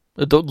 Yeah.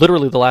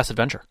 Literally the last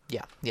adventure.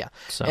 Yeah.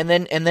 So. And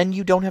then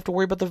you don't have to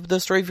worry about the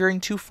story veering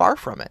too far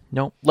from it.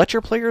 No, let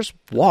your players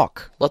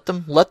walk. Let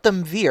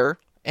them veer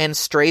and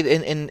stray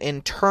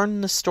and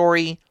turn the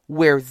story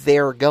where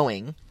they're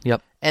going.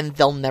 Yep. And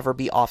they'll never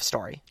be off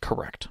story.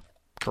 Correct.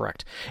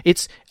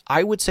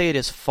 I would say it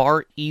is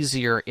far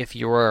easier if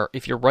you're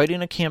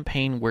writing a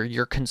campaign where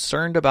you're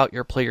concerned about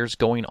your players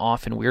going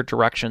off in weird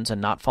directions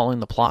and not following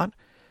the plot,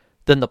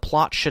 then the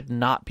plot should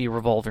not be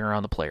revolving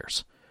around the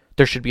players.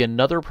 There should be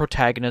another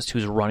protagonist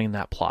who's running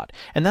that plot.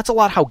 And that's a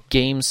lot how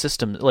game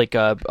systems, like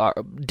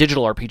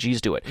digital RPGs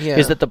do it,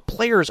 is that the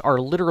players are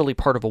literally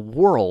part of a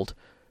world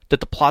that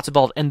the plot's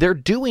involved, and they're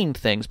doing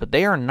things, but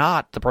they are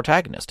not the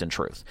protagonist in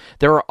truth.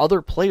 There are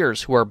other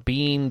players who are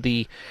being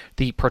the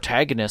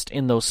protagonist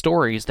in those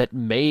stories that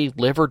may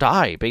live or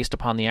die based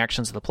upon the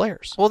actions of the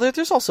players. Well,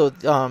 there's also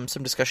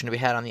some discussion to be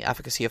had on the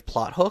efficacy of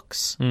plot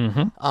hooks.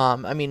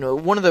 I mean,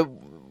 one of the...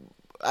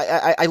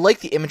 I like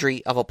the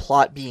imagery of a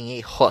plot being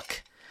a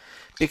hook,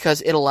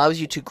 because it allows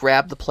you to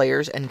grab the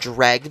players and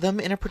drag them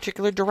in a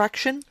particular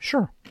direction.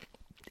 Sure.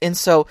 And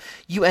so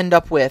you end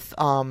up with,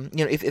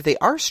 if they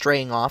are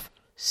straying off,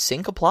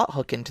 sink a plot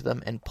hook into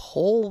them and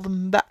pull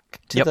them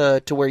back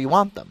to where you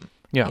want them.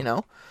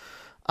 Yeah.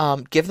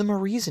 Give them a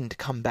reason to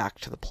come back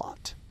to the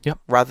plot. Yep.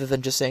 Rather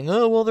than just saying,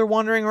 oh, well, they're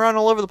wandering around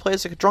all over the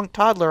place like a drunk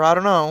toddler. I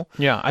don't know.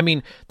 Yeah, I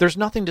mean, there's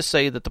nothing to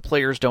say that the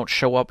players don't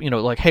show up,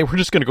 like, hey, we're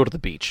just going to go to the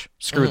beach.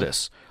 Screw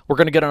this. We're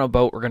going to get on a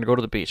boat. We're going to go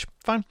to the beach.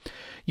 Fine.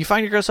 You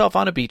find yourself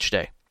on a beach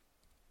day.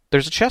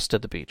 There's a chest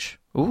at the beach.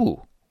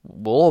 Ooh,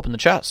 we'll open the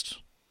chest.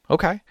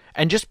 Okay.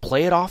 And just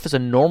play it off as a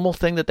normal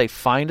thing that they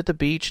find at the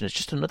beach, and it's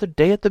just another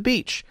day at the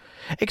beach.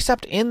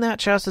 Except in that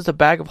chest is a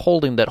bag of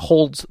holding that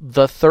holds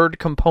the third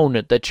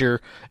component that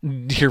your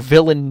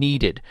villain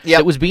needed.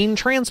 That was being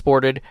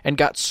transported and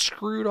got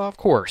screwed off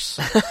course.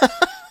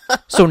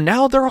 So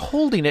now they're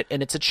holding it,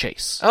 and it's a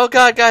chase. Oh,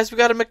 God, guys, we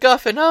got a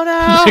MacGuffin. Oh,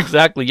 no.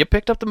 Exactly. You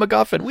picked up the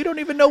MacGuffin. We don't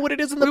even know what it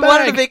is in the bag. We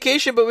wanted a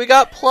vacation, but we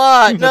got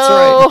plot. That's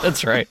No. right.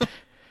 That's right.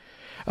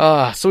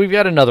 So we've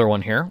got another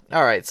one here.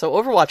 All right, so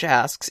Overwatch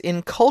asks,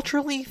 in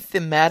culturally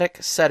thematic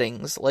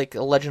settings like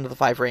Legend of the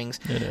Five Rings,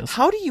 It is.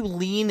 how do you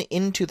lean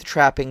into the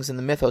trappings and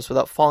the mythos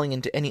without falling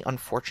into any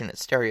unfortunate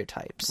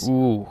stereotypes?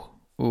 Ooh.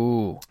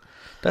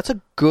 That's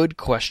a good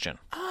question.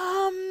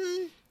 I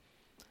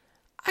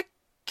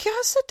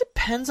guess it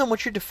depends on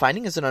what you're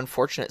defining as an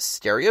unfortunate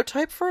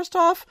stereotype, first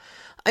off.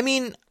 I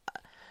mean,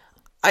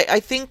 I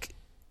think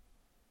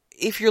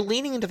if you're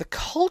leaning into the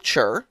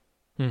culture,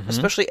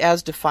 especially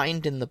as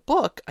defined in the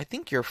book, I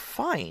think you're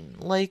fine.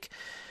 Like,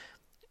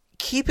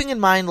 keeping in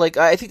mind, like,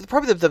 I think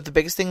probably the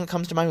biggest thing that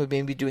comes to mind would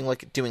maybe doing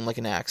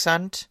an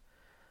accent.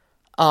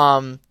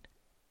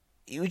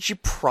 Which you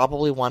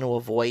probably want to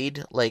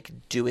avoid, like,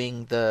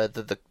 doing the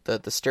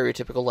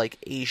stereotypical, like,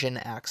 Asian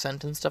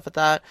accent and stuff like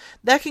that.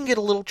 That can get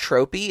a little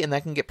tropey, and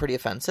that can get pretty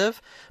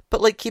offensive.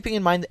 But, like, keeping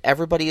in mind that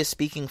everybody is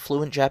speaking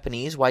fluent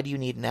Japanese, why do you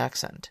need an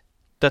accent?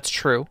 That's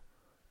true.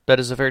 That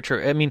is a very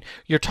true. I mean,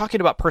 you're talking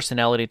about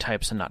personality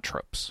types and not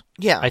tropes.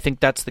 Yeah. I think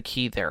that's the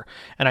key there.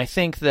 And I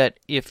think that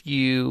if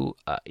you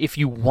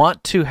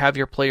want to have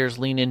your players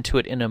lean into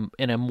it in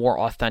a more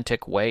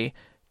authentic way,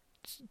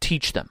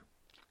 teach them.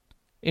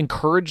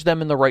 Encourage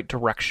them in the right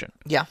direction.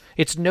 Yeah.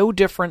 It's no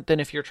different than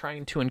if you're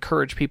trying to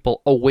encourage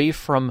people away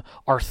from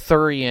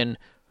Arthurian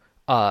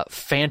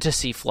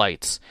fantasy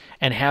flights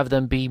and have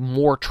them be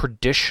more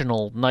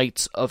traditional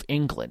knights of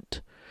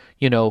England,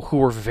 who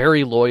were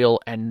very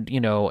loyal and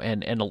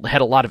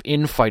had a lot of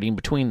infighting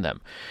between them.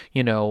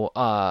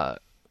 Anytime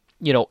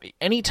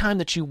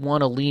that you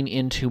want to lean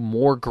into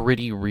more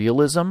gritty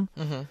realism,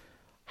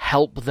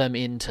 help them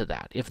into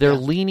that. If they're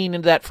leaning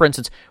into that, for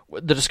instance,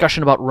 the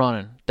discussion about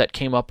Ronin that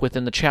came up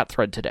within the chat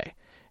thread today,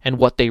 and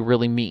what they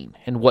really mean,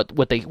 and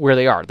where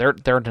they are.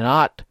 They're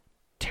not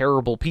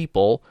terrible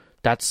people.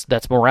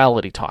 That's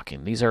morality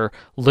talking. These are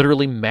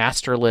literally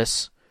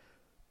masterless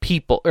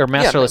people, or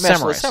masterless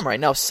samurais.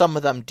 Now, some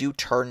of them do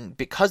turn,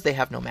 because they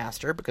have no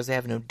master, because they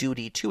have no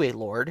duty to a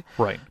lord,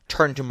 right?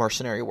 Turn to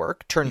mercenary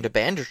work, turn to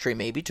banditry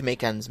maybe to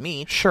make ends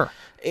meet. Sure.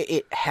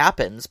 It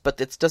happens, but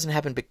it doesn't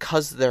happen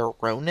because they're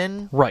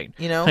Ronin. Right.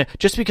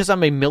 Just because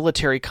I'm a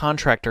military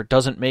contractor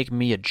doesn't make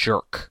me a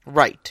jerk.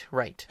 Right.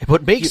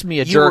 What makes me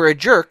a jerk... You were a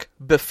jerk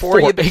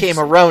before you became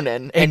a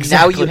Ronin, and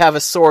now you have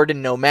a sword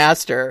and no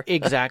master.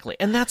 Exactly.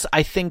 And that's,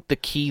 I think, the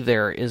key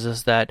there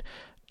is that...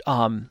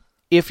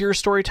 if you're a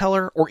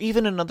storyteller or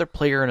even another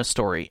player in a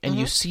story and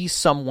you see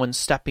someone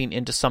stepping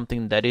into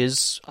something that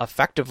is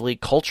effectively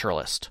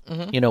culturalist,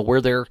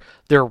 where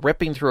they're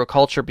ripping through a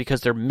culture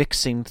because they're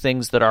mixing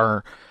things that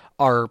are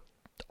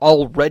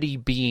already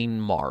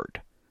being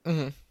marred.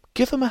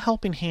 Give them a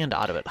helping hand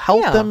out of it.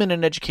 Help them in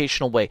an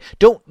educational way.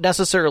 Don't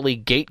necessarily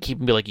gatekeep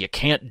and be like, you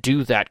can't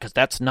do that because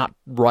that's not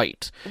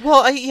right.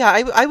 Well,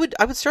 I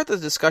would start the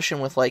discussion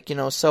with, like,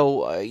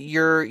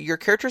 your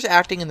character's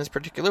acting in this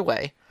particular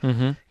way.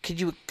 Could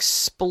you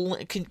explain?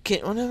 What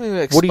are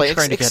you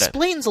trying to get at?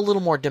 Explain's a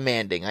little more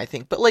demanding, I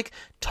think. But, like,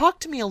 talk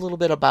to me a little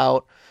bit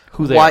about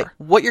who they are,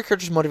 what your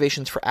character's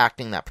motivations for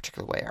acting that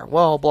particular way are.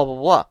 Well, blah blah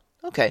blah.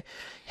 Okay,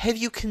 have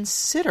you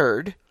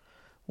considered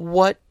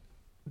what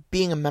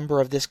being a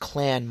member of this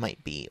clan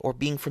might be, or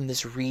being from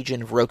this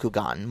region of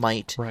Rokugan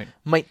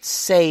might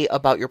say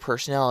about your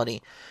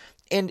personality?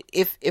 And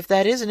if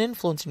that is an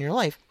influence in your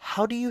life,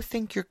 how do you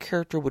think your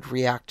character would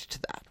react to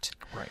that?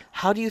 Right.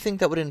 How do you think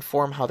that would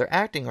inform how they're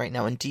acting right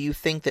now? And do you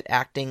think that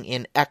acting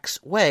in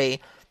X way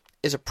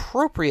is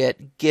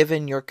appropriate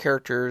given your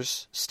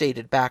character's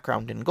stated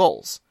background and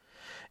goals?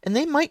 And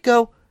they might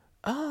go,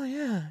 oh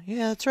yeah,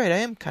 that's right. I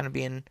am kind of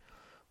being a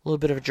little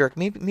bit of a jerk.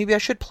 Maybe I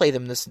should play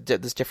them this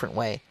different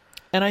way.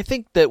 And I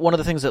think that one of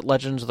the things that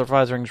Legends of the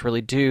Five Rings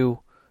really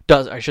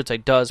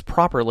does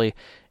properly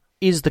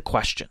is the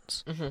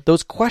questions.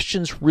 Those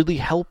questions really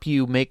help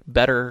you make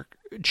better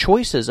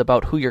choices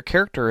about who your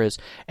character is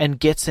and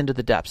gets into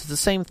the depths. It's the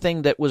same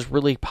thing that was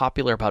really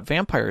popular about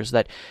vampires,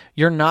 that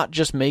you're not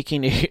just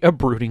making a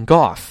brooding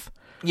goth.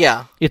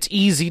 Yeah. It's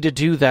easy to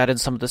do that in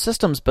some of the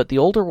systems, but the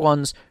older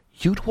ones,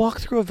 you'd walk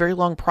through a very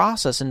long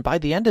process, and by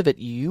the end of it,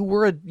 you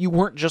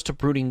weren't just a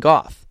brooding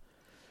goth.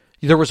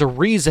 There was a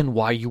reason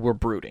why you were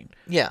brooding.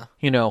 Yeah.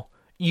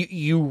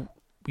 You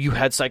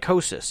had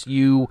psychosis.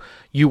 You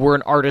were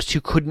an artist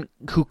who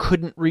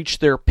couldn't reach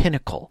their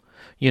pinnacle,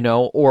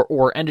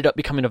 or ended up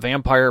becoming a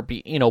vampire,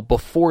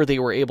 before they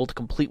were able to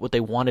complete what they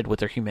wanted with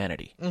their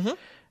humanity.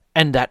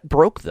 And that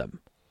broke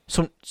them.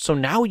 So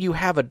now you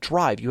have a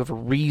drive. You have a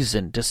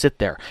reason to sit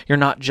there. You're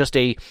not just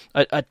a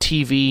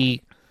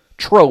TV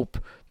trope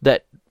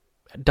that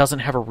doesn't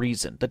have a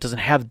reason, that doesn't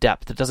have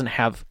depth, that doesn't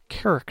have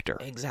character.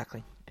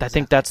 Exactly. I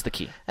think that's the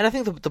key. And I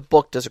think the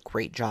book does a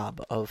great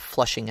job of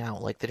fleshing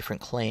out, like, the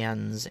different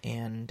clans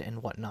and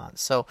whatnot.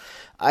 So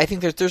I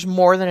think there's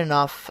more than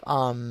enough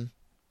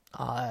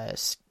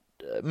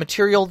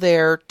material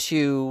there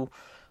to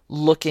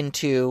look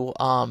into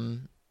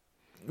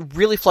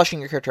really fleshing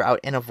your character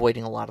out and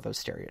avoiding a lot of those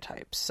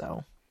stereotypes.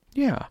 So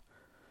Yeah.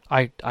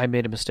 I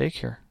made a mistake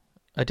here.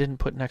 I didn't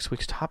put next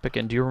week's topic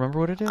in. Do you remember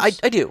what it is? I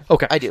do.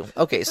 Okay. I do.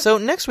 Okay, so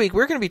next week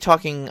we're going to be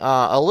talking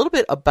a little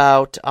bit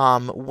about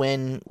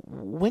when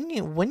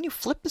you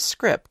flip the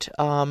script,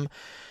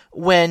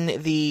 when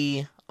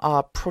the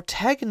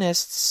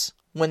protagonists,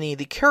 when the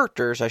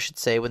characters, I should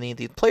say, when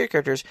the player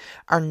characters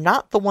are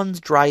not the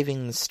ones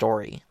driving the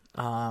story.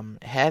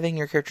 Having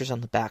your characters on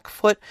the back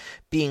foot,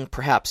 being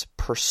perhaps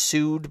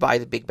pursued by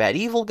the big bad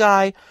evil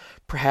guy.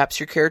 Perhaps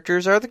your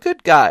characters are the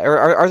good guy, or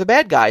are the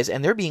bad guys,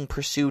 and they're being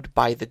pursued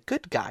by the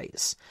good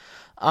guys.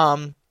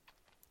 And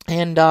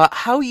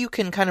how you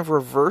can kind of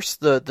reverse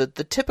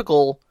the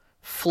typical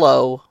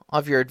flow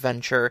of your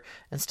adventure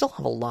and still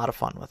have a lot of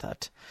fun with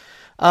it.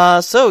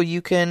 So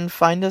you can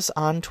find us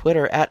on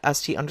Twitter at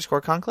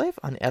 @ST_Conclave,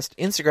 on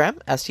Instagram,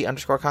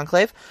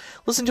 @ST_Conclave.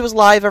 Listen to us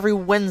live every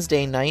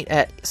Wednesday night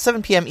at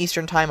 7 p.m.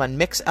 Eastern Time on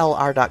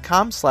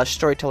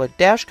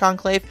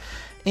mixlr.com/storyteller-conclave.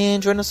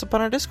 And join us up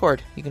on our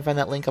Discord. You can find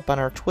that link up on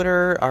our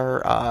Twitter,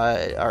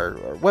 our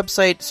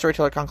website,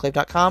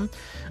 storytellerconclave.com.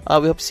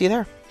 We hope to see you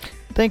there.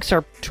 Thanks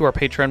to our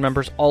Patreon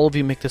members. All of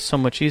you make this so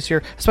much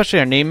easier, especially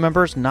our name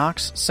members,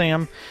 Nox,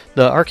 Sam,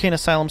 the Arcane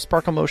Asylum,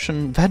 Sparkle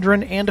Motion,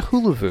 Vedran, and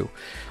Huluvu.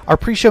 Our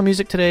pre-show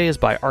music today is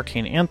by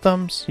Arcane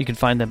Anthems. You can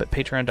find them at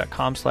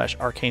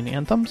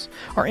patreon.com/arcaneanthems.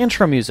 Our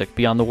intro music,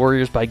 Beyond the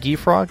Warriors by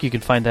Geefrog. You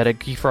can find that at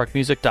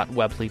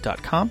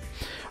geefrogmusic.weebly.com.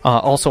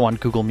 Also on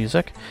Google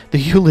Music. The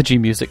eulogy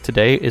music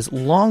today is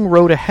Long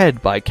Road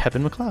Ahead by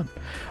Kevin MacLeod.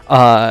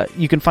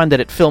 You can find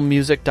that at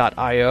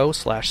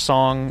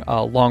filmmusic.io/song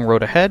Long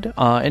Road Ahead,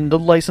 and the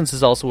license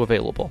is also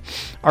available.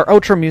 Our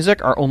outro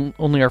music are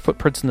Only Our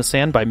Footprints in the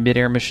Sand by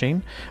Midair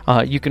Machine.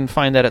 You can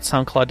find that at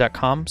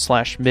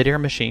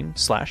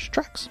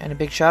soundcloud.com/midairmachine/tracks. And a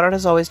big shout out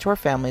as always to our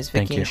families.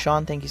 Thank Vicky you. and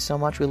Sean, thank you so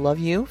much. We love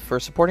you for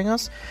supporting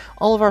us.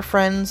 All of our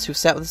friends who've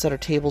sat with us at our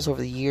tables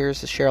over the years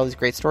to share all these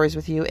great stories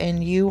with you,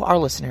 and you, our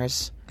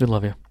listeners. We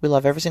love you. We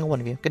love every single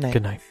one of you. Good night.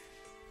 Good night.